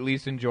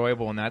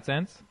enjoyable in that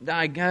sense?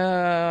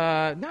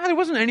 No, there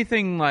wasn't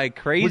anything like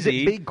crazy. Was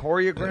it big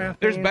choreographed?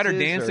 There's better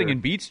dancing in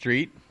Beat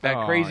Street.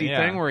 That crazy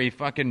yeah. thing where he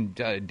fucking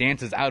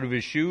dances out of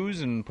his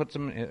shoes and puts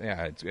them.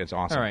 Yeah, it's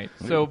awesome. All right.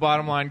 So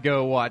bottom line,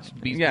 go watch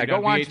Beat Street. Yeah, go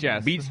on watch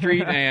VHS. Beat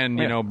Street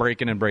and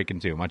Breaking and Breaking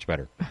 2. Much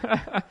better.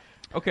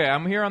 Okay,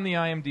 I'm here on the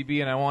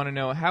IMDb and I want to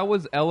know, how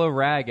was Ella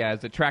Rag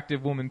as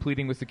attractive woman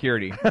pleading with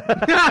security?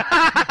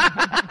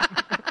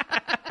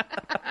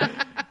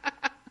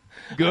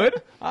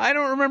 Good? I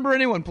don't remember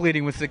anyone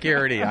pleading with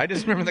security. I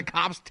just remember the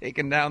cops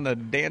taking down the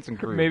dancing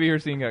crew. Maybe her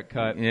scene got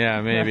cut.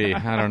 Yeah, maybe.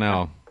 I don't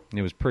know.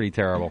 It was pretty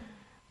terrible.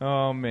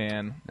 Oh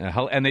man!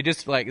 And they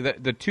just like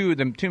the two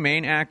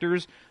main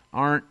actors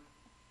aren't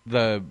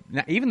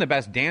even the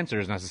best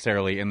dancers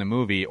necessarily in the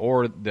movie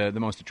or the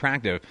most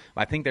attractive.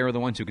 I think they were the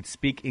ones who could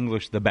speak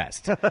English the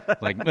best.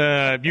 Like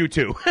you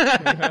two,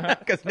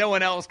 because no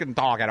one else can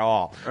talk at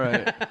all.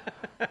 Right.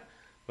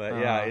 But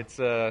yeah, it's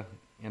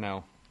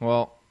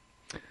Well,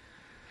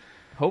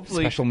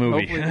 hopefully, special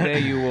movie. Hopefully today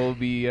you will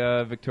be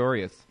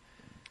victorious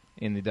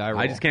in the die roll.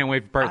 I just can't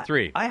wait for part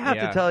 3. I have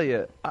to tell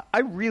you,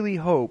 I really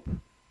hope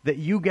that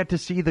you get to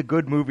see the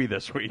good movie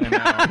this week.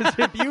 Because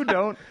if you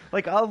don't,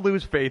 I'll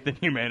lose faith in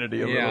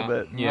humanity a little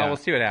bit. Yeah, well, we'll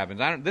see what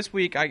happens. This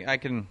week, I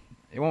can.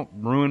 It won't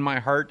ruin my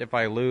heart if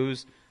I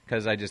lose,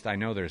 because I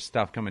know there's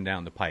stuff coming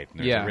down the pipe.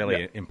 And there's a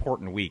really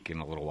important week in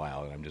a little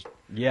while, and I'm just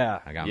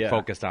I'm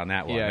focused on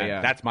that one.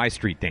 That's my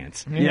street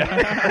dance. Yeah.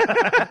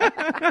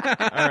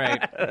 All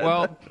right.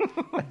 Well,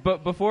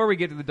 but before we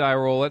get to the die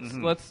roll,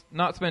 let's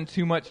not spend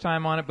too much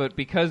time on it. But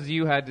because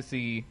you had to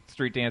see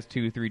Street Dance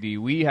 2 3D,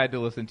 we had to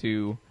listen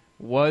to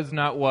Was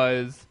Not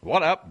Was.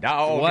 What up,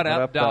 dog? What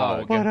up,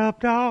 dog? What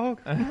up,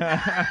 dog?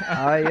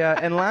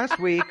 And last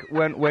week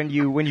when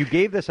you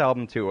gave this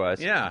album to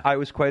us, I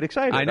was quite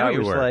excited. I know you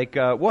was were. Like,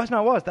 Was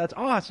Not Was, that's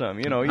awesome.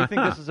 You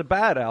think this is a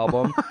bad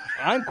album?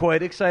 I'm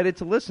quite excited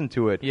to listen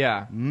to it.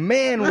 Yeah.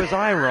 Man, was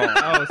I wrong.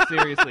 Oh,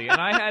 seriously. And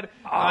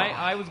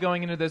I was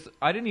going into this,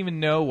 I didn't even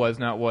know Was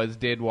Not Was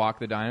did Walk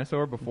the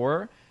Dinosaur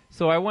before.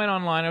 So I went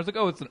online. I was like,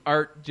 "Oh, it's an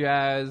art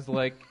jazz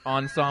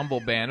ensemble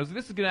band." I was like,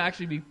 "This is gonna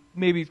actually be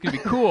maybe it's gonna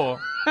be cool,"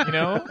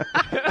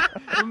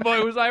 And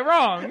boy, was I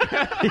wrong.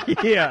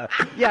 yeah,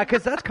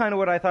 because that's kind of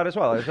what I thought as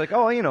well. I was like,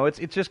 "Oh,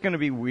 it's just gonna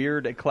be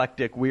weird,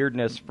 eclectic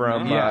weirdness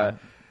from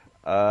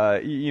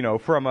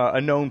from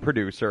a known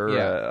producer."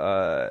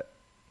 Yeah.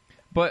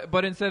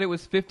 But instead, it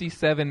was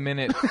 57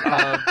 minutes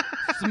of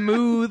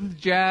smooth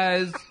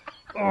jazz.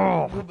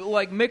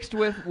 Mixed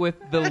with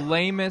the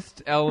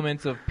lamest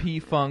elements of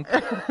P-Funk.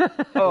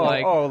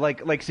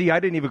 See, I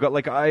didn't even go,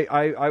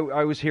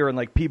 I was hearing,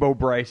 Peebo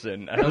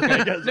Bryson.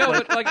 Okay. No,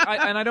 but,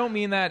 and I don't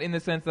mean that in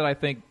the sense that I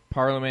think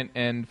Parliament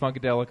and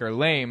Funkadelic are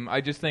lame. I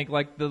just think,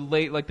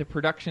 the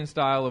production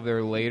style of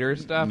their later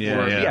stuff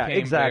became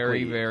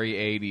exactly. very, very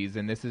 80s,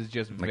 and this is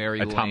just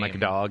very Atomic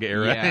lame. Dog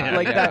era.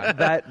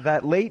 Yeah,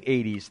 that late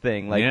 80s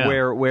thing,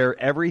 where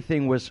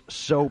everything was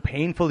so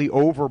painfully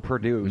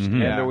overproduced,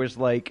 and there was,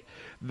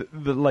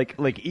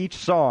 each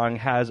song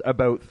has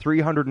about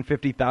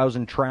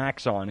 350,000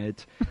 tracks on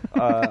it,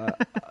 of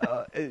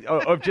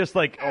just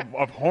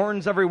of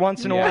horns every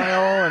once in a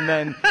while, and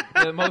then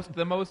the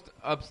most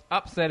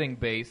upsetting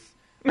bass,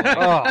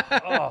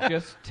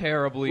 just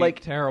terrible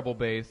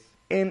bass,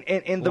 and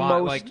the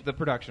most the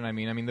production. I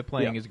mean the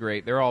playing is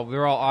great. They're all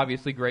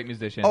obviously great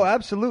musicians. Oh,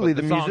 absolutely,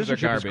 the songs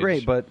musicianship is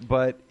great, but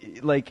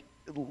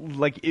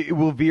it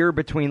will veer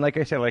between, like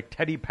I said,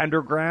 Teddy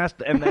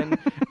Pendergrast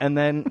and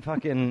then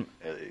fucking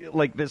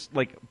this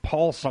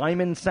Paul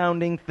Simon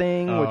sounding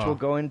thing, which we'll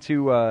go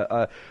into.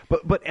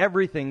 But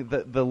everything,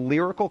 the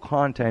lyrical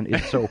content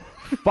is so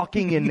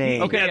fucking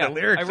inane. Okay, the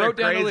lyrics I wrote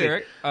are down crazy. the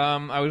lyric.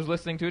 I was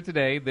listening to it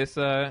today. This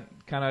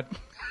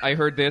I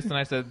heard this and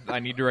I said I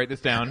need to write this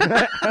down.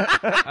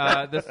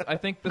 I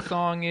think the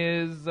song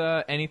is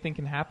 "Anything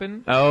Can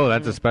Happen." Oh,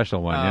 that's a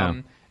special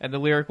one. And the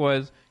lyric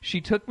was,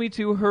 "She took me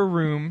to her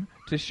room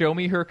to show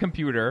me her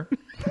computer.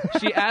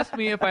 She asked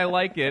me if I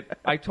like it.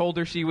 I told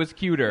her she was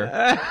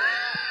cuter.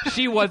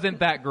 She wasn't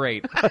that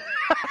great."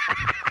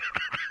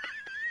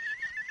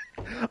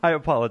 I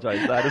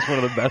apologize. That is one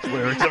of the best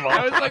lyrics of all.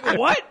 I was like,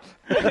 what?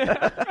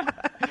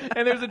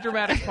 And there's a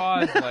dramatic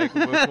pause,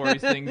 before he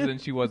sings, and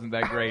she wasn't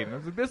that great. And I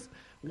was like, this,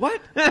 what?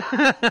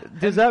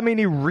 Does that mean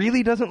he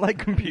really doesn't like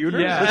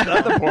computers? Yeah. Is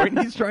that the point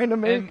he's trying to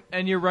make?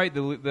 And you're right.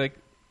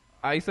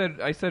 I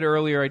said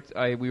earlier,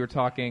 we were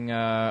talking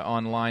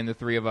online, the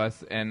three of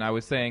us, and I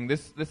was saying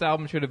this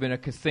album should have been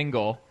a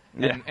single.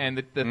 Yeah. And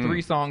the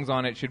three songs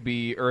on it should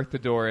be Earth to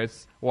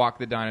Doris, Walk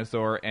the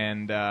Dinosaur,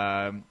 and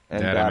Datum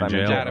in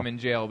Jail. Datum in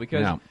Jail.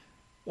 Because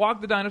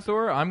Walk the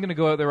Dinosaur, I'm going to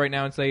go out there right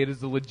now and say it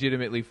is a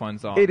legitimately fun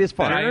song. It is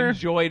fun. And I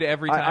enjoyed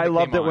every time I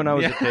loved it when I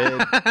was a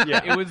kid.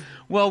 Yeah. It was...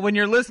 Well, when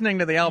you're listening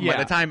to the album, by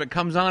the time it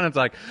comes on, it's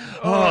like,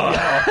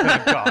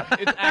 thank God.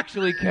 It's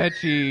actually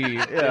catchy.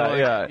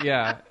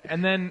 Yeah.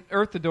 And then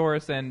Earth to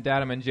Doris and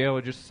Dad, I'm in Jail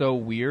are just so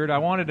weird. I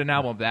wanted an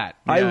album of that.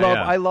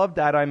 I love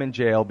Dad, I'm in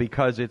Jail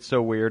because it's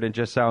so weird and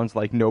just sounds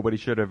like nobody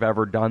should have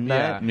ever done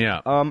that.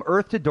 Yeah.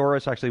 Earth to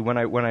Doris, actually, when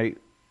I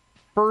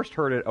first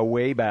heard it a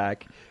way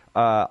back,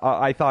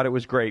 I thought it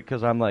was great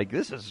because I'm like,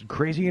 this is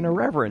crazy and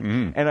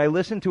irreverent. And I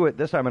listened to it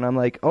this time and I'm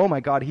like, oh my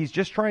God, he's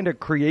just trying to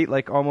create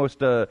like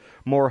almost a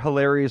more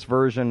hilarious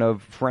version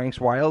of Frank's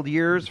Wild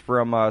Years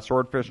from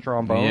Swordfish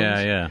Trombones.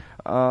 Yeah.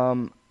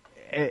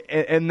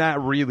 And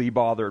that really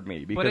bothered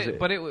me because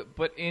but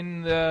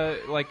in the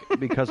like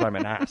because I'm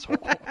an asshole.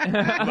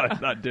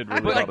 that did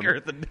really But like bother me.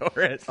 Earth and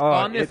Doris.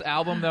 on this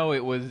album though,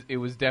 it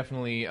was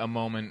definitely a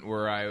moment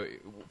where I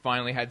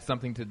finally had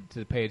something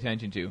to pay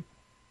attention to.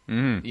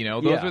 You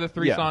know, those were the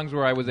three songs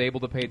where I was able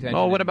to pay attention.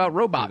 Oh, what about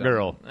Robot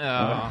Girl?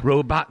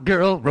 Robot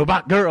Girl.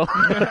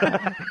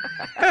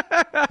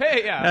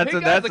 Hey, I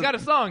got a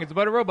song. It's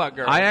about a robot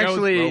girl.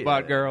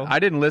 Robot Girl. I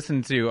didn't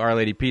listen to Our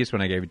Lady Peace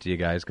when I gave it to you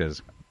guys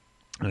because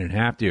I didn't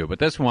have to. But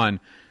this one,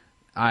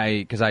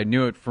 because I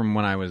knew it from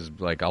when I was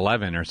like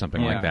 11 or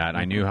something like that.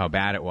 I knew how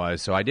bad it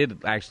was, so I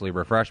did actually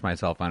refresh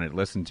myself on it,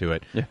 listen to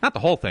it. Yeah. Not the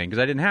whole thing, because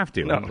I didn't have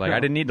to. I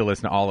didn't need to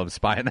listen to all of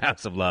Spy in the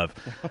House of Love.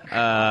 But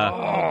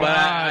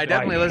I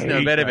definitely listened to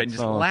a bit of it and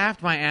just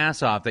laughed my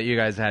ass off that you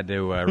guys had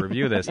to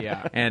review this.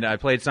 And I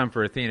played some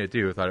for Athena,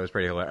 too. Thought it was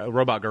pretty hilarious.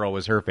 Robot Girl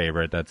was her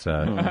favorite. That's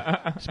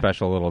a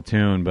special little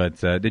tune. But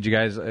did you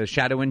guys,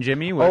 Shadow and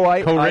Jimmy,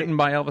 co-written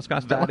by Elvis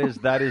Costello?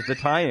 That is the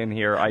tie-in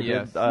here. I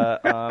did.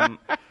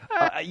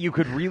 You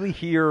could really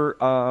hear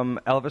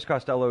Elvis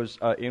Costello's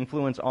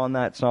influence on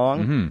that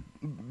song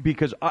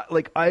because,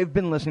 I've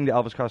been listening to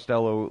Elvis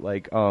Costello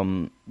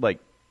like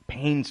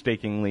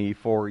painstakingly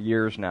for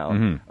years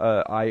now.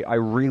 I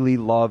really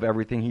love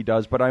everything he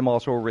does, but I'm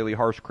also a really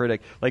harsh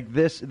critic. Like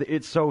this,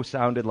 it so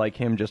sounded like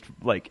him just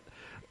like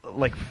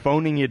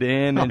phoning it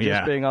in and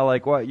just being all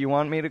like, "What, you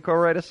want me to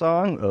co-write a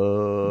song?"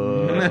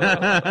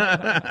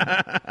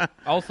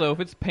 Also, if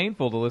it's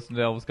painful to listen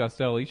to Elvis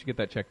Costello, you should get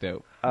that checked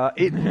out.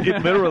 It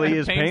literally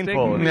is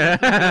painful.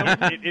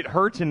 It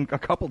hurts in a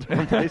couple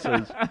different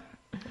places.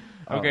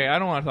 Okay, I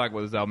don't want to talk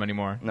about this album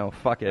anymore. No,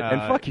 fuck it.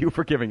 And fuck you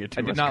for giving it to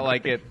us. I did not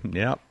like it.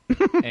 Yep.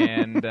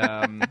 And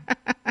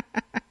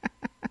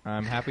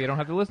I'm happy I don't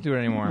have to listen to it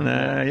anymore.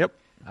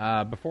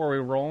 Yep. Before we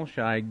roll,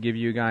 should I give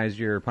you guys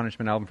your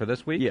Punishment album for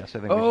this week? Yes, I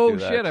think we should do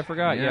that. Oh, shit, I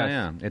forgot.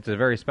 Yeah. It's a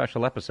very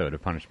special episode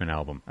of Punishment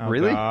album. Oh,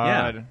 really?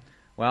 God. Yeah.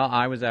 Well,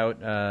 I was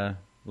out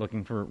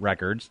looking for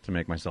records to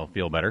make myself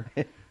feel better.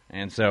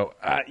 And so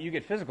you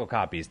get physical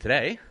copies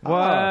today.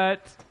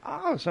 What?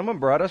 Oh, someone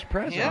brought us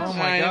presents. Yes, Oh,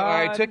 my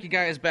God. I took you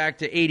guys back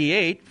to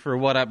 88 for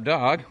What Up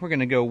Dog. We're going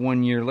to go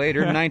 1 year later,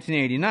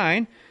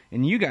 1989,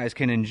 and you guys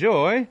can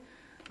enjoy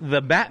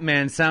the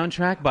Batman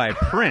soundtrack by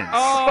Prince.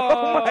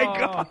 Oh, my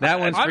God. That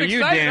one's I'm for you,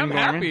 excited. Dan I'm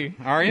Gorman. happy.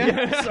 Are you?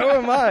 So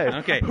am I.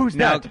 Okay. Who's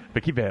now, that?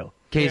 Vicky Vale.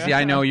 Casey,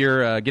 I know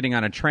you're getting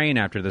on a train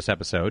after this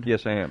episode.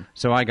 Yes, I am.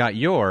 So I got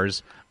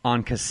yours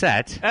on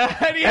cassette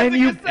and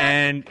you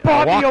and a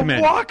bought Walkman. me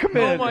a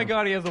Walkman. Oh, my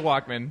God, he has a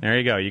Walkman. There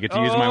you go. You get to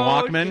use my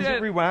Walkman. shit. Is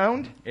it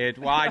rewound?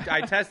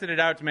 I tested it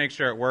out to make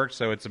sure it worked,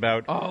 so it's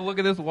about Oh, look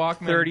at this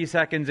Walkman. 30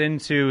 seconds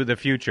into the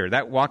future.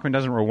 That Walkman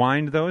doesn't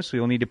rewind, though, so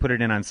you'll need to put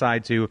it in on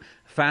side 2,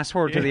 fast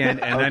forward to the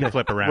end, and then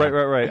flip around.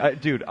 Right.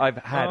 Dude, I've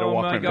had a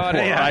Oh, my Walkman God.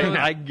 before. Yeah.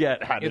 I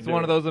get how to It's do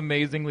one it. of those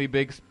amazingly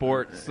big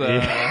sports,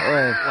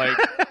 Right.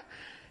 like...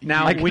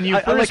 Now, Like, when you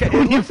I first...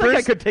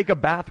 I could take a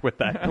bath with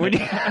that. when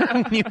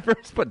you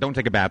first put... Don't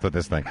take a bath with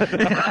this thing.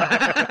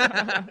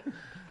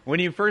 When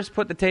you first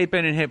put the tape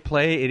in and hit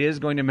play, it is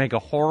going to make a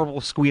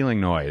horrible squealing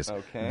noise.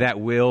 Okay. That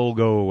will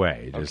go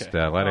away. Just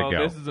let it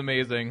go. This is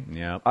amazing.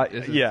 Yep.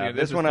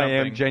 This one I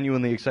am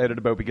genuinely excited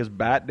about because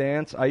Bat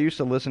Dance, I used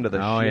to listen to the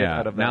shit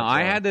out of that Now, song.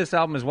 I had this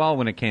album as well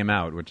when it came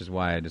out, which is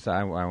why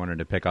I wanted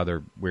to pick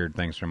other weird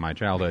things from my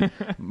childhood.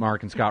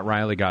 Mark and Scott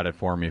Riley got it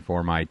for me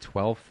for my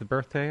 12th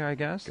birthday, I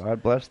guess.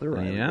 God bless the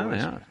Riley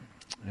boys. Yeah.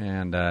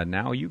 And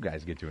now you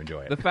guys get to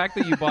enjoy it. The fact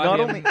that you bought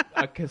him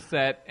a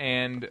cassette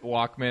and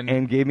Walkman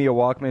And gave me a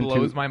Walkman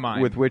blows my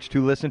mind. with which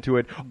to listen to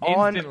it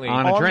Instantly.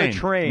 On a train. the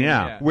train,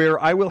 Yeah. where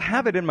I will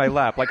have it in my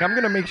lap. Like, I'm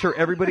going to make sure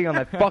everybody on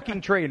that fucking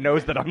train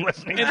knows that I'm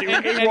listening to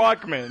a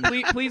Walkman.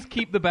 Please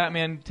keep the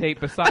Batman tape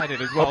beside it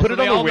as well, I'll put so it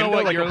they on the all know window,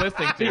 what like you're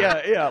listening to.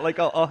 Yeah, like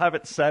I'll have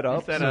it set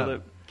up. Set so up, that-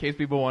 in case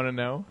people want to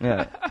know.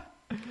 yeah.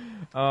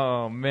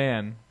 Oh,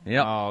 man.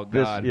 Yep. Oh,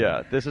 This,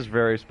 God. this is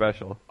very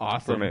special.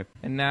 Awesome. For me.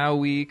 And now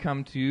we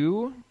come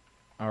to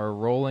our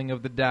rolling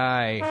of the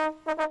die.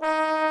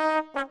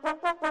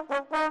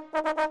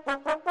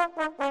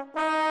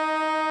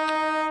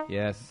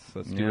 Yes,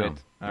 let's do Yeah.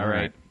 it. All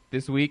right.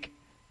 This week,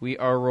 we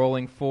are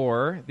rolling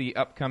for the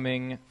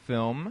upcoming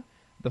film,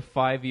 The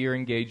 5-Year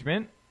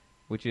Engagement,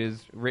 which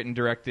is written,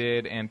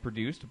 directed, and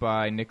produced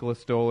by Nicholas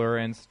Stoller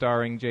and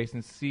starring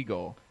Jason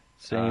Segel.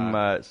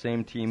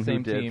 Same team Same who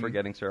did team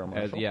Forgetting Sarah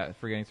Marshall.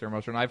 Forgetting Sarah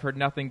Marshall. And I've heard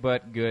nothing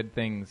but good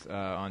things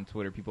on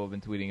Twitter. People have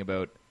been tweeting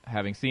about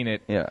having seen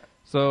it. Yeah.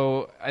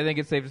 So I think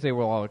it's safe to say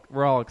we're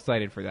all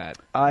excited for that.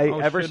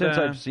 Ever since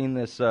I've seen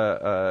this,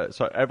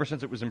 so ever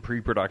since it was in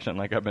pre-production,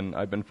 like I've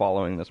been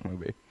following this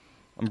movie.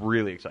 I'm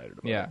really excited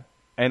about it.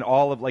 And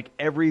all of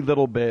every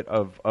little bit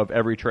of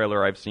every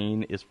trailer I've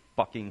seen is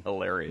fucking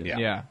hilarious.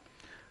 Yeah.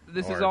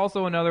 This is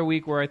also another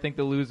week where I think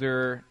the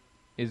loser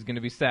is going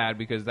to be sad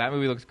because that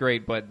movie looks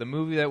great, but the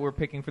movie that we're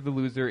picking for the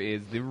loser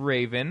is The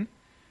Raven,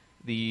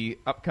 the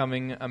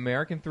upcoming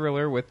American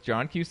thriller with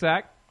John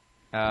Cusack.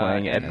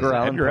 Playing Edgar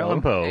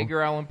Allan Poe.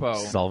 Edgar Allan Poe.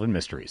 Solving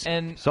mysteries.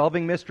 And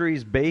solving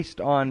mysteries based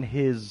on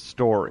his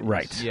stories.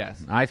 Right.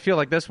 Yes. I feel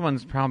like this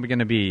one's probably going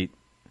to be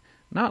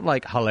not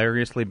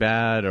hilariously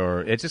bad,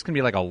 or it's just going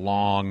to be a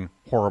long,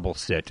 horrible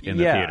sit in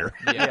the theater.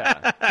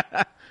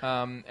 Yeah.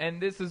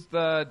 And this is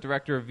the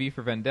director of V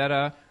for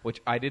Vendetta,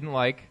 which I didn't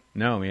like.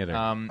 No, me either.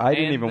 I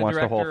didn't even watch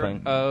the whole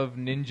thing. Of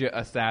Ninja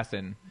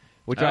Assassin,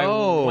 which I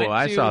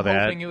saw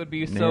that. hoping it would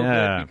be so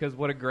good because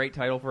what a great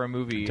title for a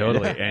movie.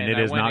 Totally, and it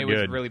is not good.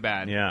 It was really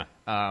bad. Yeah.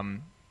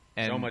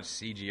 And so much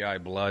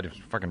CGI blood, it's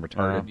fucking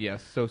retarded.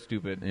 Yes, so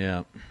stupid.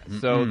 Yeah.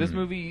 So this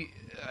movie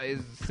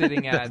is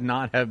sitting at does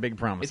not have big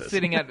promises. It's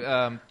sitting at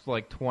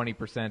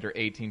 20% or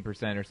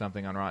 18% or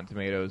something on Rotten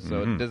Tomatoes,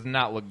 so it does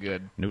not look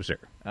good. No, sir.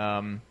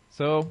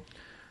 So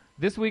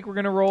this week we're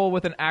going to roll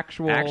with an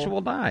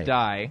actual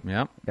die.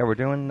 Yep. Yeah, we're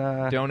doing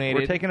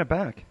donated. We're taking it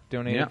back.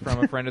 Donated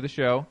from a friend of the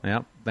show.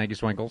 Yep. Thank you,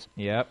 Swinkles.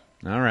 Yep.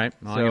 All right.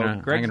 Well, so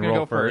Greg's I'm going to roll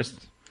go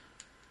first.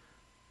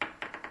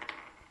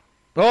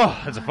 Oh,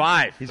 that's a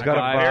 5. He's got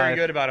a 5. Very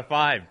good about a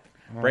 5.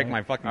 Break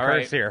my fucking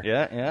curse here.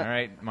 Yeah, yeah. All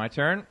right, my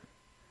turn.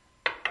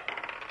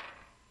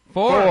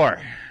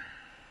 4.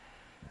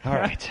 All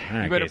right.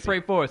 You better pray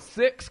for a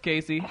 6,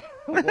 Casey.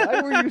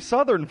 Why were you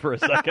Southern for a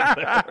second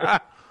there?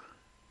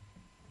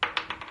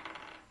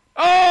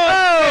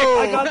 Oh!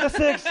 I got the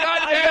 6.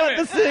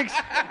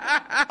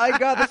 I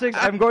got the 6.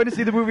 I'm going to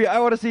see the movie I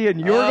want to see, and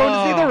you're going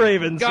to see The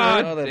Raven,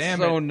 God sir. That's damn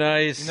so it.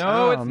 nice.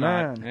 No, it's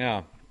man. not.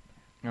 Yeah.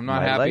 I'm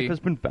not My happy. life has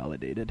been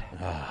validated.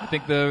 I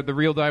think the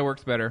real die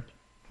works better.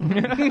 I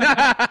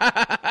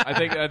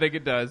think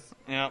it does.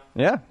 Yeah.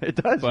 Yeah, it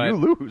does. But you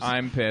lose.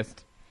 I'm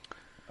pissed.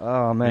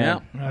 Oh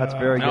man, that's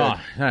very good.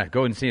 Oh,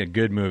 go and see a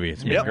good movie.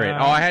 It's been great.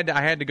 Oh, I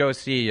had to go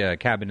see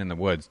Cabin in the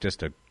Woods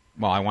just to.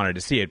 Well, I wanted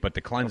to see it, but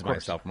to cleanse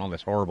myself from all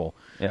this horrible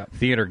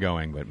theater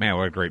going. But man,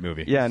 what a great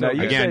movie! Yeah, no.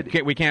 You Again,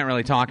 said, we can't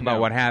really talk about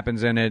what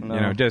happens in it.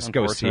 No, just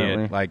go see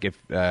it. Like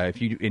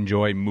if you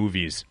enjoy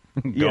movies,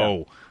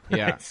 go.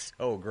 Yeah, it's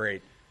so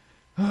great.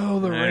 Oh,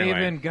 The Anyway.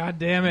 Raven! God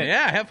damn it!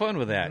 Yeah, have fun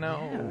with that.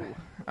 No.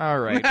 All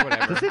right,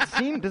 whatever. does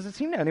it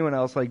seem to anyone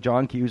else like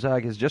John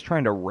Cusack is just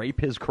trying to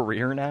rape his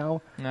career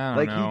now? I don't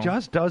like know. he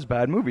just does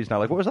bad movies now.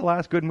 Like what was the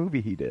last good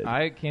movie he did?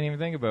 I can't even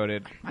think about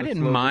it. I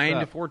didn't mind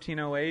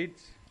 1408.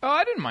 Oh,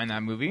 I didn't mind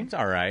that movie. It's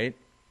all right.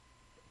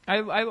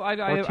 I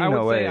would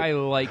say I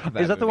like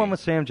that. Is that the one with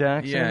Sam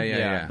Jackson?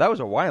 Yeah. That was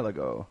a while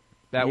ago.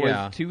 That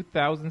Yeah. was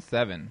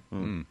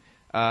 2007.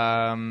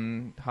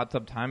 Hot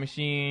Tub Time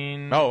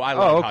Machine. Oh, I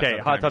love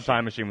Hot Tub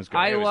Time Machine was good.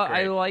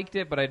 I liked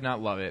it, but I did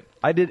not love it.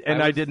 I did,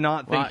 and I did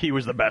not think he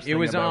was the best. It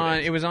was about on.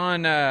 it. It was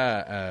on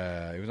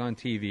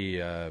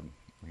TV,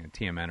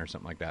 TMN or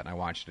something like that. And I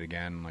watched it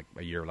again like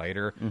a year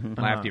later.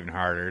 Laughed even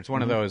harder. It's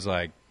one of those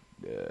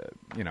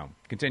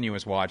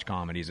continuous watch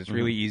comedies. It's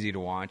really easy to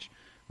watch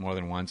more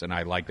than once, and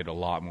I liked it a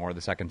lot more the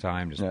second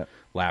time. Just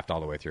laughed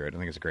all the way through it. I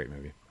think it's a great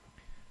movie.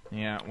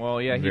 Yeah, well,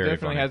 yeah, he Very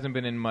definitely funny. hasn't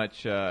been in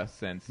much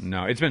since.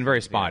 No, it's been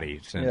very spotty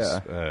since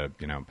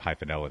High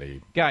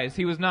Fidelity. Guys,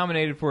 he was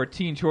nominated for a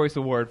Teen Choice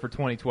Award for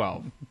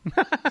 2012.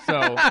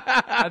 So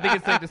I think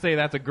it's safe to say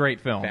that's a great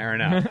film. Fair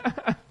enough.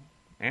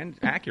 And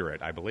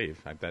accurate, I believe.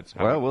 That's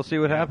how Well, we'll see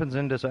what happens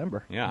in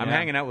December. Yeah, I'm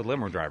hanging out with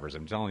limo drivers.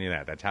 I'm telling you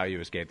that. That's how you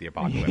escape the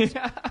apocalypse.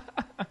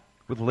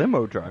 With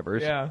limo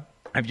drivers. Yeah.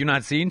 Have you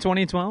not seen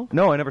 2012?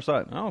 No, I never saw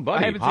it. Oh, I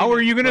buddy, haven't how seen are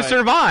it, you going to but-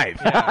 survive?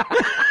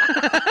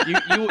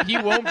 He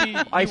won't be.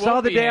 I saw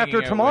The Day After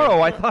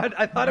Tomorrow. I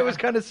thought it was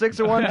kind of 6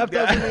 of one, half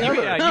dozen of the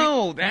other. Yeah,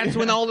 No, that's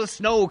when all the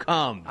snow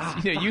comes.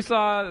 You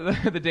saw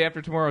the Day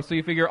After Tomorrow, so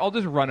you figure I'll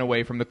just run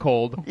away from the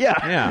cold. Yeah.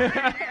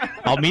 Yeah.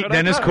 I'll meet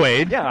Dennis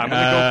Quaid. Yeah, I'm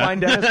going to go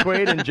find Dennis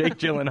Quaid and Jake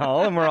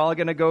Gyllenhaal, and we're all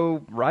going to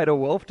go ride a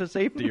wolf to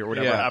safety or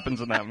whatever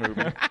happens in that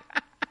movie.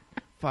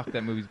 Fuck,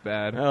 that movie's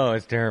bad. Oh,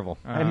 it's terrible.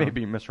 I may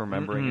be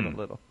misremembering it a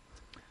little.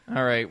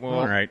 All right, well,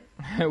 All right.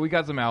 we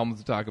got some albums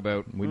to talk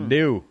about. We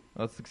do.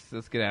 Let's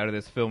get out of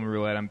this film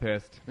roulette. I'm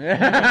pissed.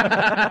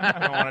 I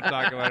don't want to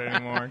talk about it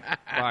anymore.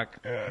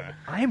 Fuck.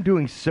 I am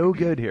doing so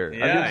good here.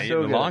 Yeah, I'm doing so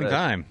a good long at this.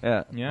 time.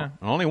 Yeah. Yeah.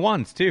 Only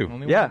once, too.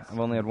 Only Yeah, once. I've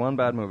only had one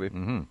bad movie.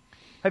 Mm-hmm.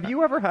 Have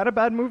you ever had a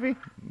bad movie?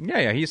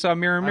 Yeah, he saw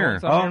Mirror Mirror.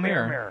 saw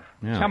Mirror.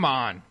 Yeah. Come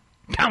on.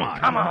 All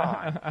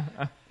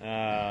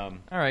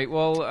right,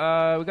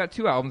 well, we got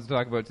 2 albums to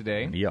talk about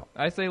today. Yeah.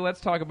 I say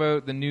let's talk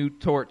about the new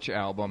Torch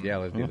album. Yeah,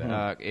 let's do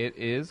that. It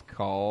is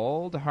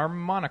called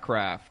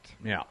Harmonicraft.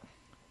 Yeah.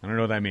 I don't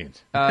know what that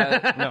means.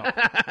 No.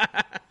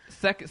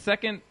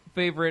 Second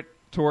favorite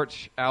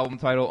Torch album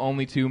title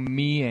Only to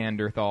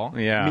Meanderthal.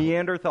 Yeah.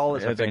 Neanderthal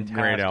is a fantastic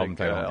great album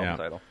title.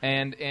 title.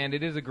 And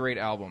it is a great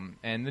album.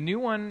 And the new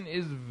one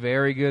is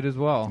very good as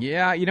well.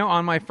 Yeah,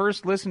 on my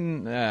first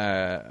listen,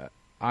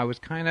 I was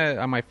kind of,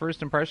 on my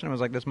first impression, I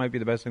was like, this might be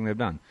the best thing they've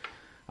done.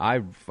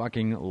 I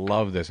fucking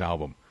love this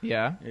album.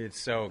 Yeah? It's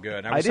so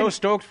good. I was so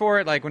stoked for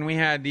it. Like, when we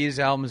had these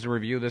albums to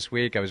review this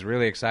week, I was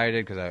really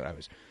excited because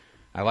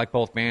I like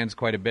both bands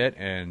quite a bit,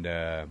 and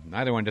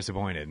neither one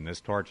disappointed. And this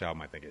Torch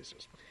album, I think, is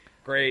just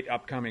great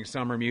upcoming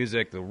summer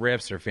music. The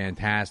riffs are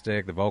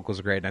fantastic. The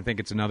vocals are great. And I think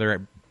it's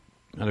another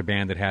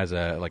band that has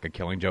a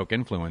Killing Joke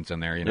influence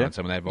in there, and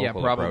some of that vocal approach.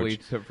 Yeah,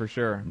 probably, for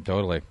sure.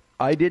 Totally.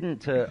 I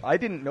didn't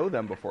know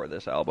them before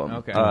this album.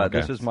 Okay.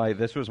 This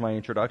was my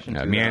introduction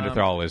to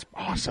Neanderthal is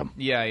awesome.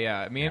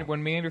 Yeah.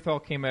 When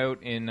Neanderthal came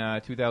out in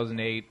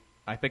 2008,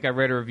 I think I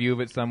read a review of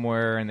it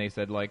somewhere, and they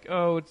said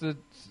it's a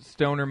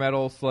stoner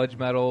metal, sludge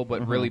metal,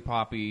 but really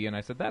poppy. And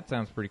I said that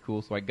sounds pretty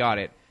cool, so I got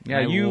it.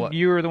 Yeah,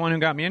 you were the one who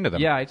got me into them.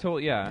 Yeah,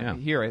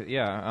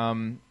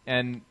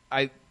 and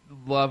I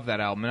love that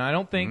album, and I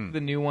don't think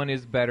the new one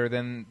is better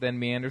than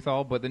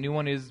Neanderthal, but the new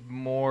one is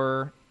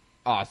more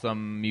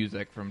awesome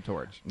music from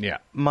Torch. Yeah.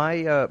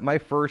 My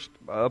first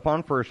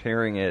upon first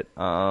hearing it,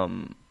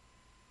 I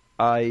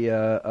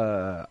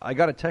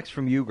got a text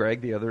from you,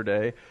 Greg, the other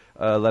day,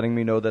 letting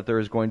me know that there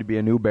is going to be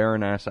a new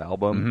Baroness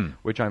album,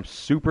 which I'm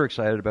super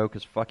excited about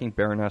because fucking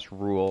Baroness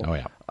rule. Oh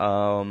yeah.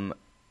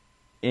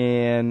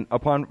 And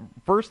upon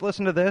first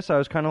listen to this, I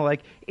was kind of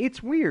like,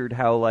 it's weird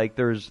how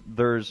there's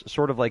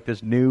sort of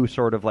this new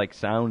sort of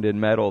sound in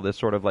metal, this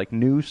sort of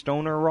new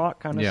stoner rock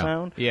kind of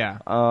sound. Yeah.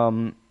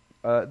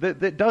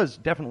 That does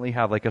definitely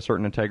have a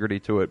certain integrity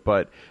to it,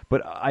 but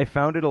I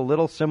found it a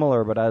little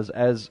similar. But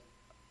as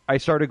I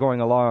started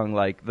going along,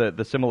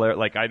 the similar,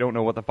 I don't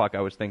know what the fuck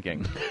I was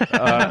thinking.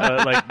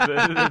 I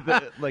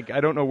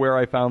don't know where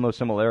I found those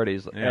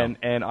similarities, and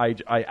I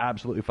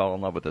absolutely fell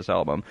in love with this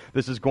album.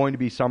 This is going to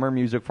be summer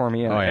music for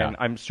me, and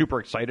I'm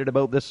super excited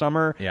about this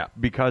summer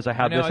because I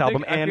have this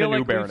album and a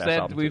new Baroness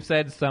album. We've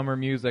said summer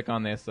music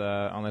on this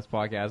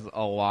podcast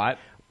a lot.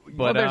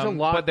 But there's a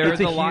lot. But there's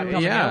a lot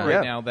coming out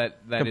right now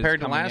that compared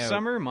is to last out.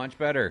 Summer, much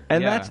better.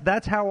 And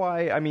that's how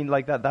I mean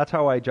that's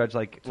how I judge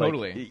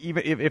totally.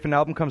 Even if an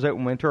album comes out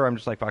in winter, I'm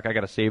just fuck, I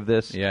got to save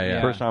this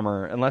for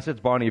summer, unless it's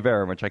Bon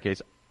Iver, in which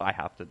case I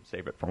have to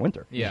save it for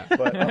winter. Yeah.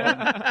 But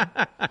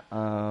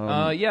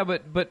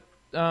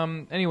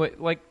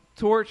anyway,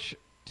 Torch,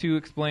 to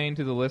explain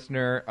to the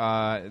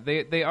listener,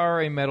 they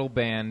are a metal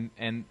band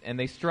and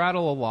they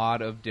straddle a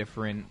lot of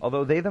different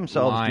although they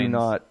themselves lines. do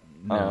not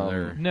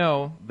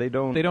they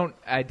don't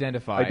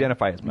identify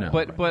as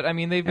metal. But I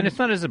mean they've been, and it's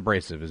not as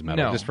abrasive as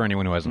metal. Just for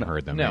anyone who hasn't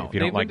heard them, if you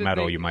don't like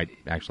metal, you might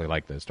actually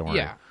like this. Don't worry.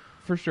 Yeah,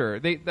 for sure.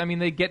 They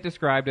get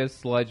described as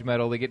sludge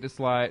metal. They get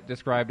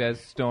described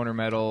as stoner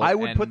metal. I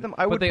would put them.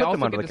 I would but they put also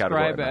them under get the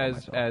category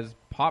described as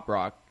pop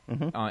rock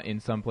in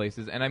some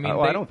places. And I mean,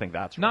 I don't think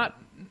that's right.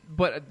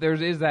 But there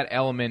is that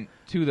element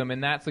to them,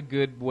 and that's a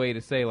good way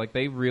to say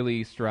they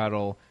really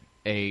straddle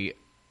a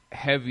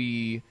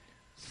heavy,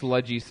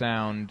 sludgy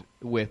sound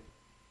with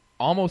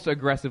almost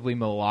aggressively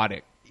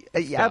melodic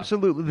stuff.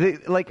 Absolutely.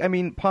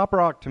 Pop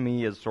rock to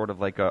me is sort of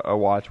a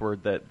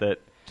watchword that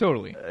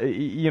totally.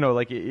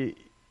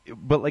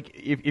 But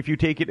if you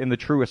take it in the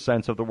truest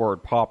sense of the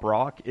word, pop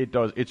rock,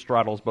 it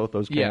straddles both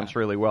those camps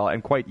really well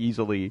and quite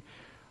easily,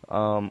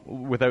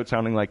 without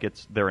sounding like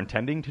they're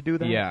intending to do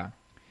that. Yeah,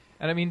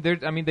 and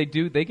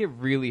they get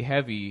really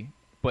heavy,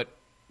 but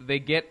they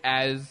get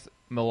as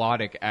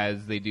melodic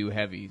as they do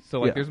heavy.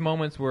 So there's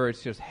moments where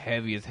it's just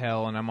heavy as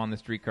hell, and I'm on the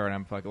streetcar and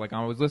I'm fucking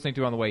I was listening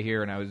to it on the way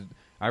here, and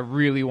I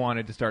really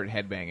wanted to start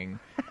headbanging.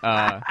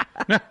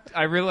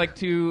 I really like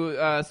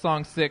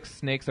song 6,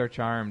 Snakes Are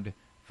Charmed.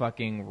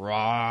 Fucking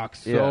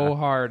rocks so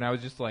hard, and I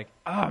was just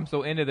I'm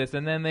so into this.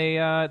 And then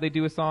they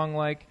do a song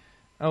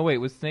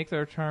was Snakes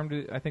Are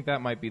Charmed? I think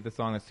that might be the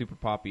song that's super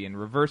poppy. And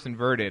Reverse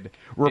Inverted.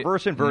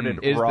 Reverse Inverted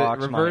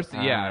rocks.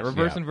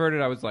 Reverse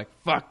Inverted. I was like,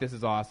 fuck, this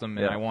is awesome,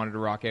 and I wanted to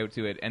rock out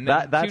to it. And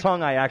then that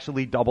song I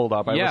actually doubled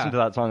up. I listened to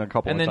that song a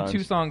couple of times. And then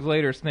 2 songs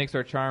later, Snakes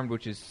Are Charmed,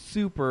 which is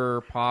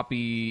super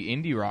poppy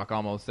indie rock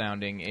almost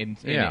sounding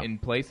in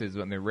places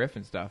when they riff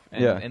and stuff.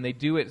 And they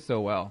do it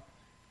so well.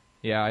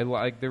 Yeah,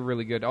 they're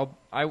really good.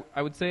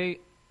 I would say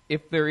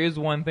if there is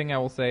one thing I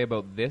will say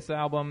about this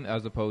album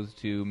as opposed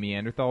to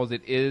Neanderthals,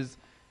 it is.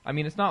 I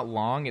mean, it's not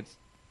long. It's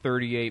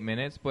 38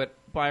 minutes, but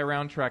by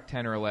around track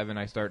 10 or 11,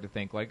 I start to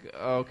think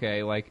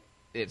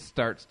it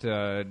starts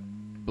to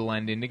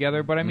blend in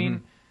together. But I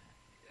mean,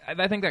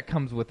 I think that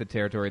comes with the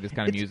territory of this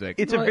kind of music.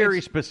 It's a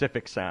very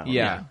specific sound.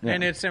 Yeah.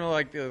 And it's similar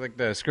like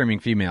the Screaming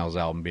Females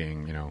album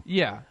being,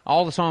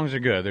 all the songs are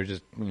good. There's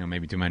just,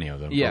 maybe too many of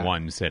them for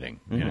one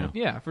sitting, you know?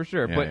 Yeah, for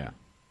sure. But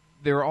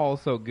they're all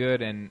so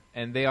good, and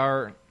they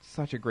are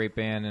such a great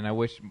band, and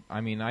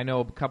I know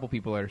a couple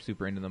people that are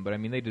super into them, but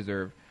they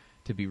deserve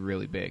to be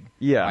really big.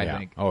 I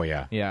think. Oh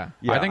yeah. Yeah.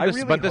 I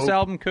think this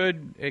album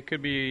could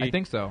be. I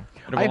think so.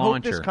 I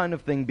hope this kind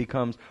of thing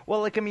becomes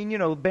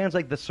bands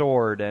like The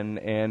Sword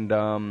and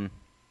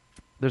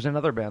There's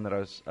another band that I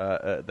was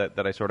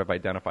that I sort of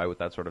identify with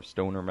that sort of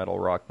stoner metal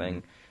rock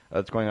thing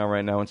that's going on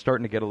right now and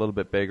starting to get a little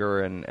bit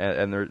bigger, and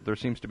there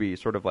seems to be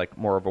sort of like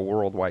more of a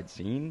worldwide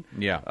scene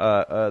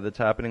that's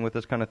happening with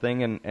this kind of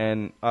thing,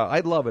 and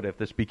I'd love it if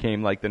this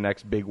became like the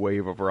next big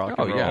wave of rock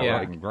and roll.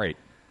 Yeah, great.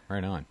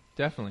 Right on.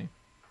 Definitely.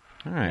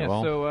 All right,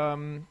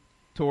 so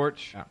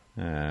Torch,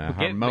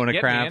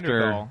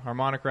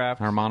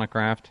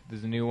 Harmonicraft.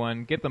 There's a new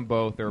one. Get them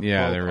both. They're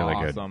they're really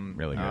awesome. Good.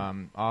 Really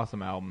good.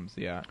 Awesome albums.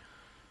 Yeah.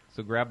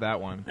 So grab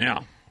that one. Yeah.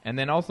 And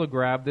then also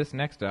grab this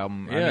next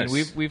album. Yes. I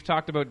mean, we've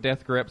talked about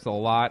Death Grips a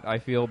lot, I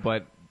feel,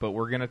 but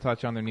we're gonna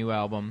touch on their new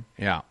album.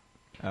 Yeah.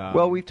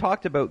 Well, we've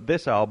talked about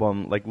this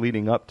album like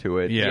leading up to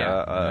it,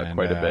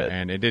 quite a bit,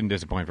 and it didn't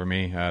disappoint for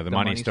me. The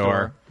Money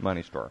Store.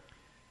 Money Store.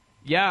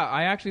 Yeah,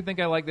 I actually think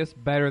I like this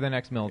better than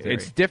Ex-Military.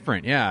 It's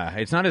different, yeah.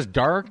 It's not as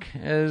dark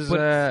as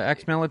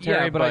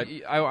Ex-Military, yeah, but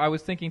I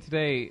was thinking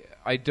today,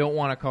 I don't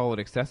want to call it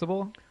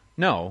accessible.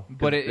 No,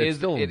 but it is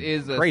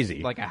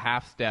crazy. like a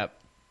half step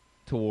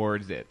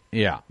towards it.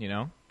 Yeah, you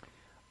know.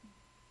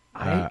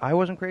 I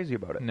wasn't crazy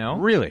about it. No,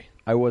 really,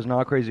 I was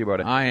not crazy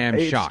about it. I am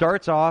shocked.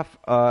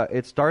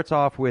 It starts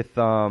off with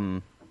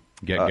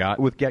Get Got,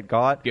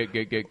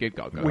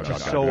 which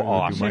is so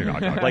awesome.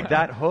 Like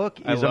that hook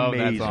is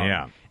amazing.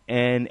 Yeah.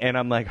 And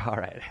I'm like, all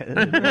right,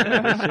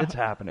 this shit's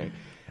happening.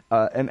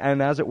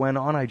 And as it went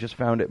on, I just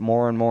found it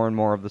more and more and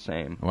more of the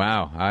same.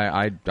 Wow,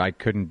 I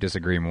couldn't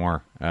disagree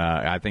more.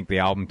 I think the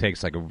album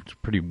takes like a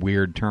pretty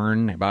weird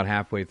turn about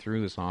halfway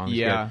through. The songs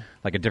get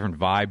like a different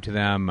vibe to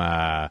them.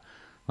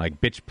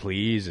 Like Bitch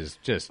Please is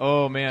just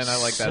oh man, I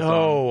like that song.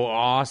 So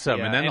awesome.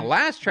 Yeah. And then the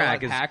last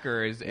track is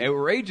Hacker is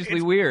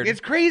outrageously weird.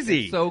 It's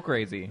crazy. It's so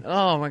crazy.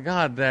 Oh my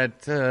god,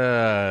 that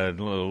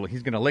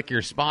he's gonna lick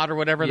your spot or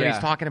whatever that he's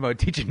talking about,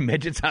 teaching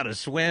midgets how to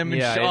swim.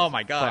 And oh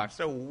my god, it's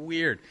so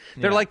weird.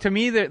 They're like, to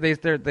me,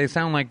 they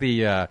sound like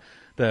the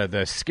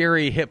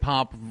scary hip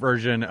hop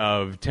version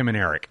of Tim and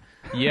Eric.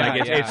 Yeah,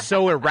 like it's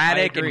so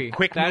erratic and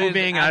quick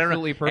moving. I don't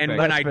know. Perfect. And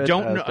when I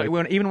don't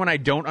know, even when I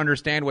don't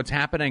understand what's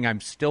happening, I'm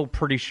still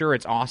pretty sure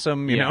it's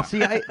awesome. You know.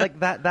 See, I like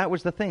that. That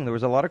was the thing. There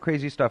was a lot of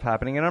crazy stuff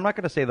happening, and I'm not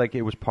going to say like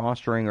it was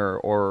posturing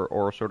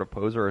or sort of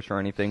poserish or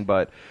anything,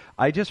 but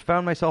I just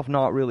found myself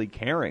not really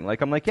caring.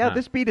 Like I'm like,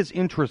 this beat is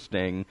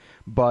interesting,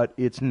 but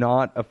it's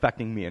not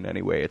affecting me in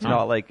any way. It's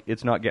not like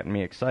it's not getting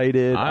me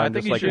excited. I'm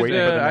just like waiting for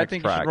the next I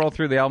think track. you should roll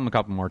through the album a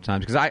couple more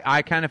times because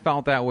I kind of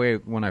felt that way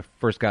when I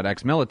first got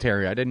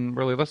Ex-Military. I didn't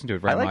really listen to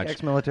it very much. I like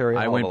Ex-Military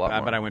a lot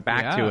more. But I went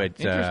back to it.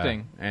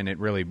 Interesting. And it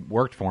really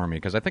worked for me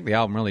because I think the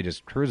album really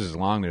just cruises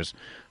along. There's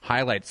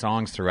highlight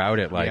songs throughout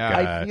it, like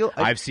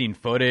I've Seen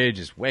Footage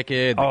is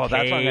wicked. Oh,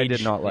 that song I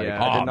did not like.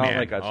 Yeah. I did not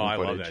like I've Seen I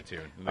Footage. love that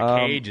tune. The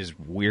Cage is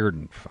weird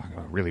and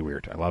really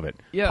weird. I love it.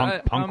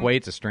 Yeah, Punk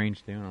Wait's a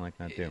strange tune. I like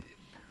that too.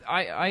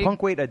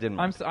 Punk Wait I didn't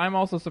like. I'm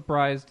also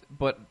surprised,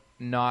 but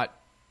not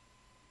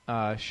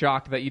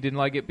shocked that you didn't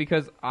like it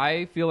because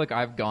I feel like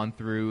I've gone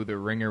through the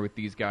ringer with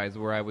these guys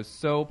where I was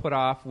so put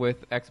off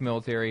with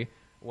Ex-Military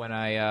when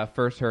I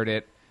first heard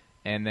it,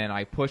 and then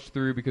I pushed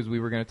through because we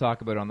were going to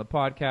talk about it on the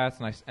podcast,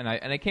 and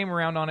I came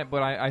around on it,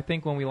 but I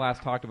think when we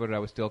last talked about it, I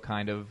was still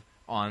kind of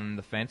on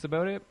the fence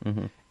about it.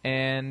 Mm-hmm.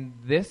 And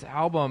this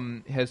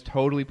album has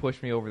totally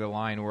pushed me over the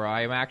line where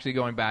I am actually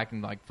going back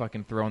and like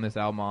fucking throwing this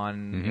album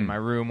on in my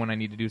room when I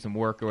need to do some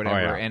work or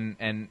whatever,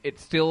 and it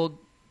still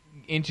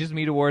inches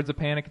me towards a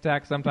panic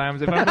attack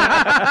sometimes if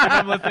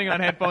I'm listening on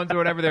headphones or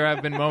whatever. There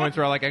have been moments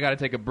where like I got to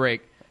take a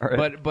break,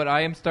 but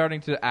I am starting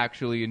to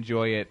actually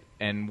enjoy it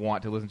and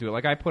want to listen to it.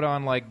 Like I put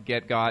on like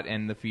Get Got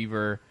and The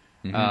Fever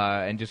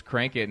and just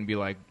crank it and be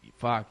like,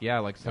 fuck yeah,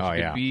 like such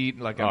a good beat.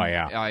 Like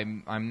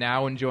I'm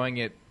now enjoying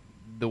it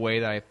the way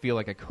that I feel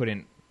like I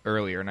couldn't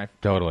earlier, and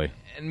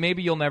and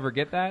maybe you'll never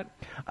get that.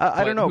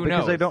 I don't know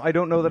because I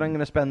don't know that I'm going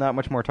to spend that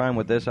much more time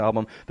with this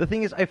album. The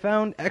thing is, I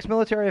found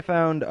Ex-Military. I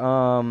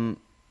found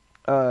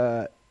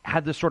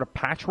had this sort of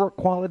patchwork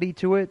quality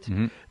to it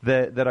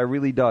that I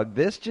really dug.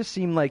 This just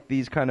seemed like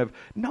these kind of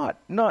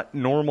not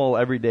normal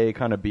everyday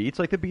kind of beats.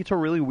 Like the beats are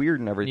really weird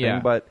and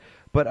everything,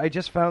 but I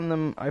just found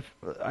them.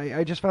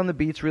 I just found the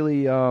beats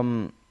really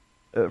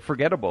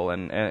forgettable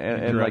and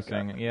like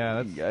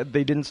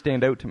they didn't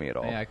stand out to me at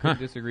all. Yeah, I couldn't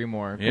disagree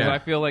more because I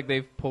feel like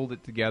they've pulled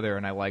it together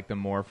and I like them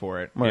more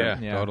for it. Yeah,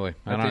 totally.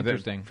 That's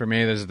interesting. For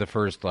me, this is the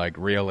first like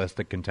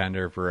realistic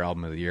contender for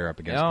album of the year up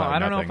against. No, I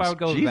don't know if I would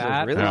go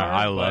that. Really?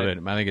 I love it.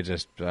 I think it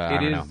just I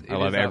don't know. I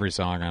love every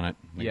song on it.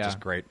 It's just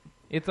great.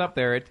 It's up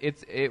there.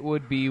 It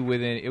would be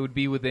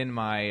within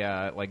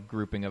my like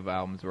grouping of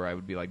albums where I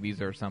would be like,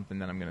 these are something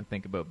that I'm going to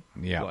think about.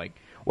 Yeah. Like,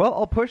 well,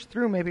 I'll push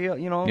through. Maybe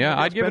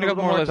I'd give it a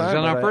couple more listens.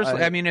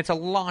 Time, I mean, it's a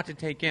lot to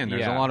take in.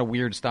 There's a lot of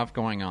weird stuff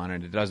going on,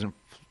 and it doesn't.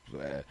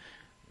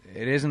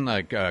 It isn't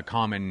like a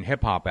common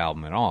hip hop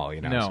album at all,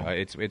 you know. No.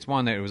 So it's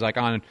one that it was like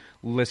on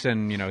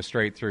listen,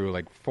 straight through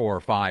like 4 or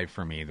 5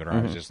 for me that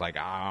I was just like,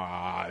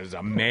 it was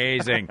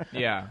amazing.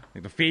 Yeah.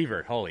 Like The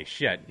Fever, holy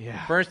shit.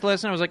 Yeah. First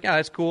listen, I was like, yeah,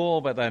 that's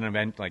cool, but then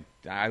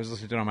I was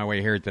listening to it on my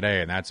way here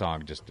today, and that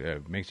song just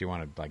makes you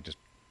want to like just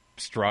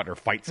strut or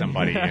fight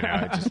somebody.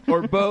 Just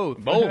or both.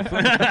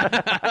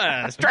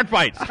 Strut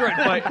fight. Strut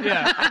fight.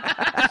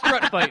 Yeah.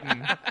 Strut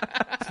fighting.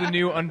 It's the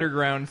new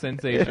underground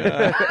sensation.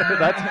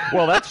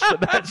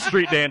 That's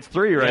Street Dance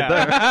 3 right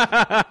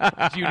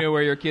there. Do you know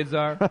where your kids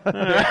are?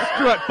 They're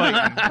strut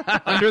fighting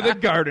under the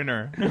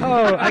gardener.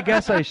 Oh, I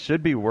guess I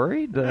should be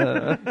worried.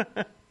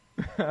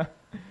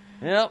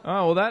 Yep.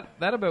 Oh, well,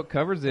 that about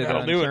covers it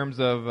That'll in terms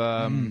of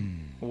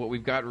what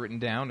we've got written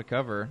down to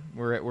cover.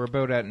 We're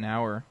about at an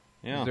hour.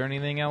 Yeah. Is there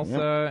anything else?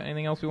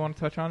 Anything else we want to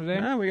touch on today?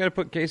 No, we got to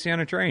put Casey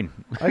on a train.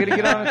 I got to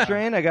get on a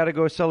train. I got to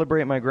go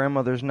celebrate my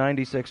grandmother's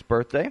 96th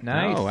birthday.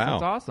 Nice. Oh, wow.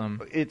 That's awesome.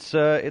 It's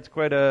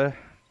quite a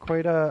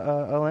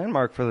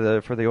landmark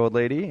for the old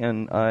lady,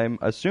 and I'm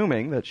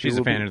assuming that she's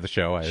a fan of the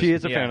show. She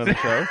is a fan of the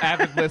show.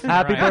 Avid listener.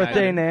 Happy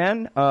birthday,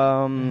 Nan.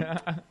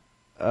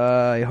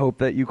 I hope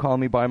that you call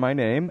me by my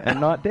name and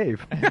not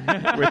Dave,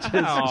 which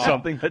is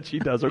something that she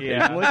does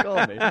occasionally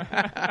call me.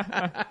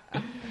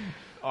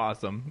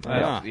 Awesome.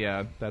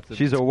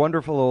 She's a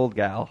wonderful old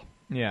gal.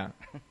 Yeah.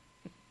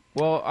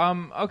 Well,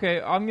 okay,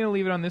 I'm going to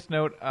leave it on this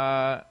note.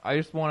 I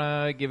just want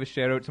to give a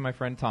shout-out to my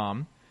friend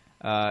Tom.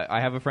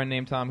 I have a friend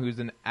named Tom who's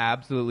an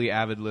absolutely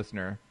avid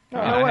listener.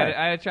 I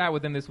had a chat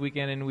with him this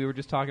weekend, and we were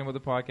just talking about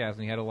the podcast,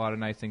 and he had a lot of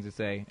nice things to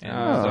say. And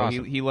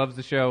awesome. he loves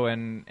the show,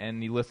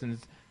 and he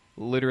listens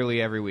literally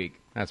every week.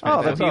 That's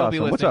fantastic. That's he'll awesome. be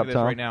listening What's up, to this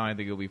Tom? right now, and I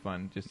think it'll be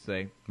fun. Just to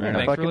say, Yeah.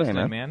 thanks for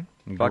listening, A, man.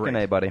 Fucking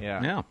A, buddy.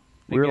 Yeah.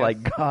 We're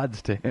like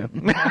gods to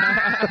him.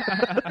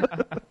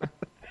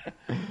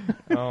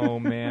 Oh,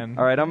 man.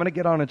 All right, I'm going to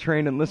get on a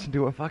train and listen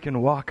to a fucking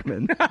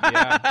Walkman.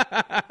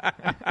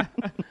 Yeah.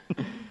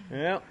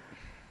 Yeah.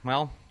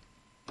 Well,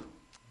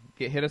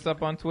 Hit us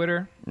up on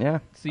Twitter. Yeah.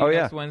 See you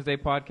next Wednesday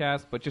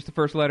podcast, but just the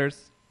first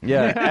letters.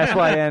 Yeah,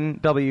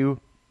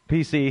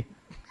 SYNWPC.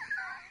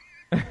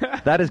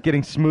 That is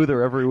getting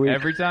smoother every week.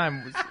 Every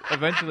time.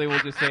 Eventually, we'll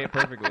just say it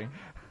perfectly.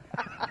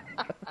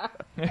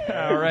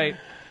 All right.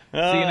 See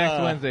you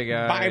next Wednesday,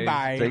 guys.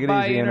 Bye-bye. Take it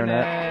Bye, easy,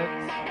 Internet.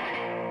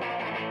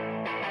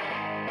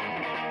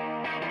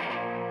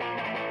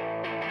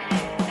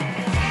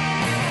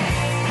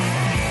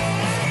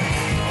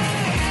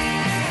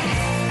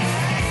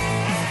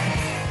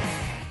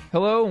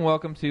 Hello and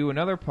welcome to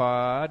another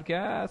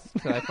podcast.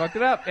 I fucked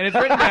it up, and it's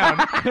written down.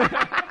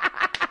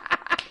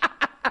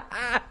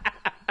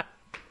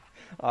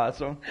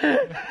 Awesome.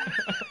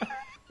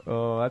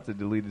 Oh, that's a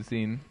deleted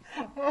scene.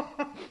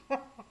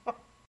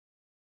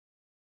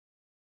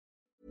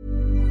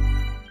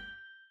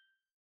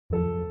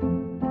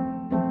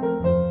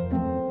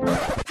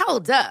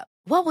 Hold up.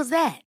 What was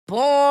that?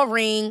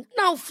 Boring.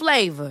 No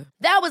flavor.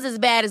 That was as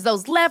bad as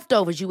those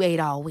leftovers you ate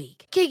all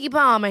week. Keke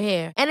Palmer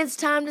here, and it's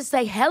time to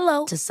say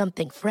hello to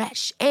something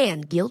fresh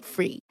and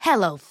guilt-free.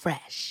 Hello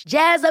Fresh.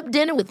 Jazz up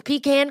dinner with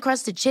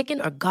pecan-crusted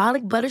chicken or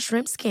garlic butter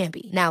shrimp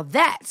scampi. Now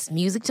that's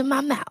music to my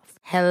mouth.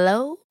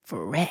 Hello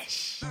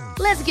Fresh.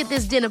 Let's get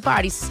this dinner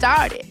party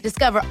started.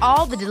 Discover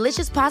all the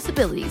delicious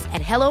possibilities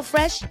at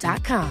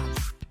HelloFresh.com.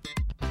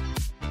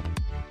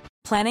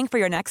 Planning for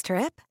your next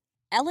trip?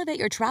 Elevate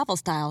your travel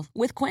style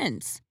with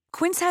Quince.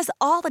 Quince has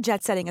all the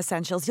jet-setting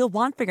essentials you'll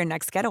want for your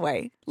next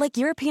getaway, like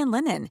European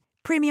linen,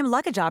 premium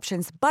luggage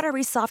options,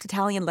 buttery soft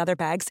Italian leather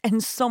bags,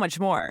 and so much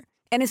more.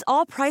 And is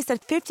all priced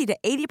at 50 to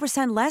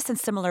 80% less than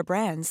similar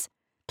brands.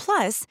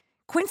 Plus,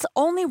 Quince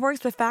only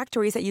works with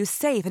factories that use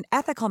safe and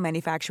ethical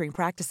manufacturing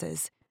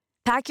practices.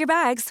 Pack your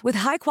bags with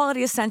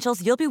high-quality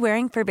essentials you'll be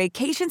wearing for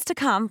vacations to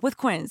come with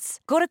Quince.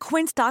 Go to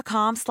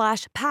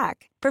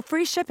quince.com/pack for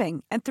free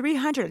shipping and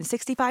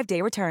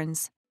 365-day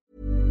returns.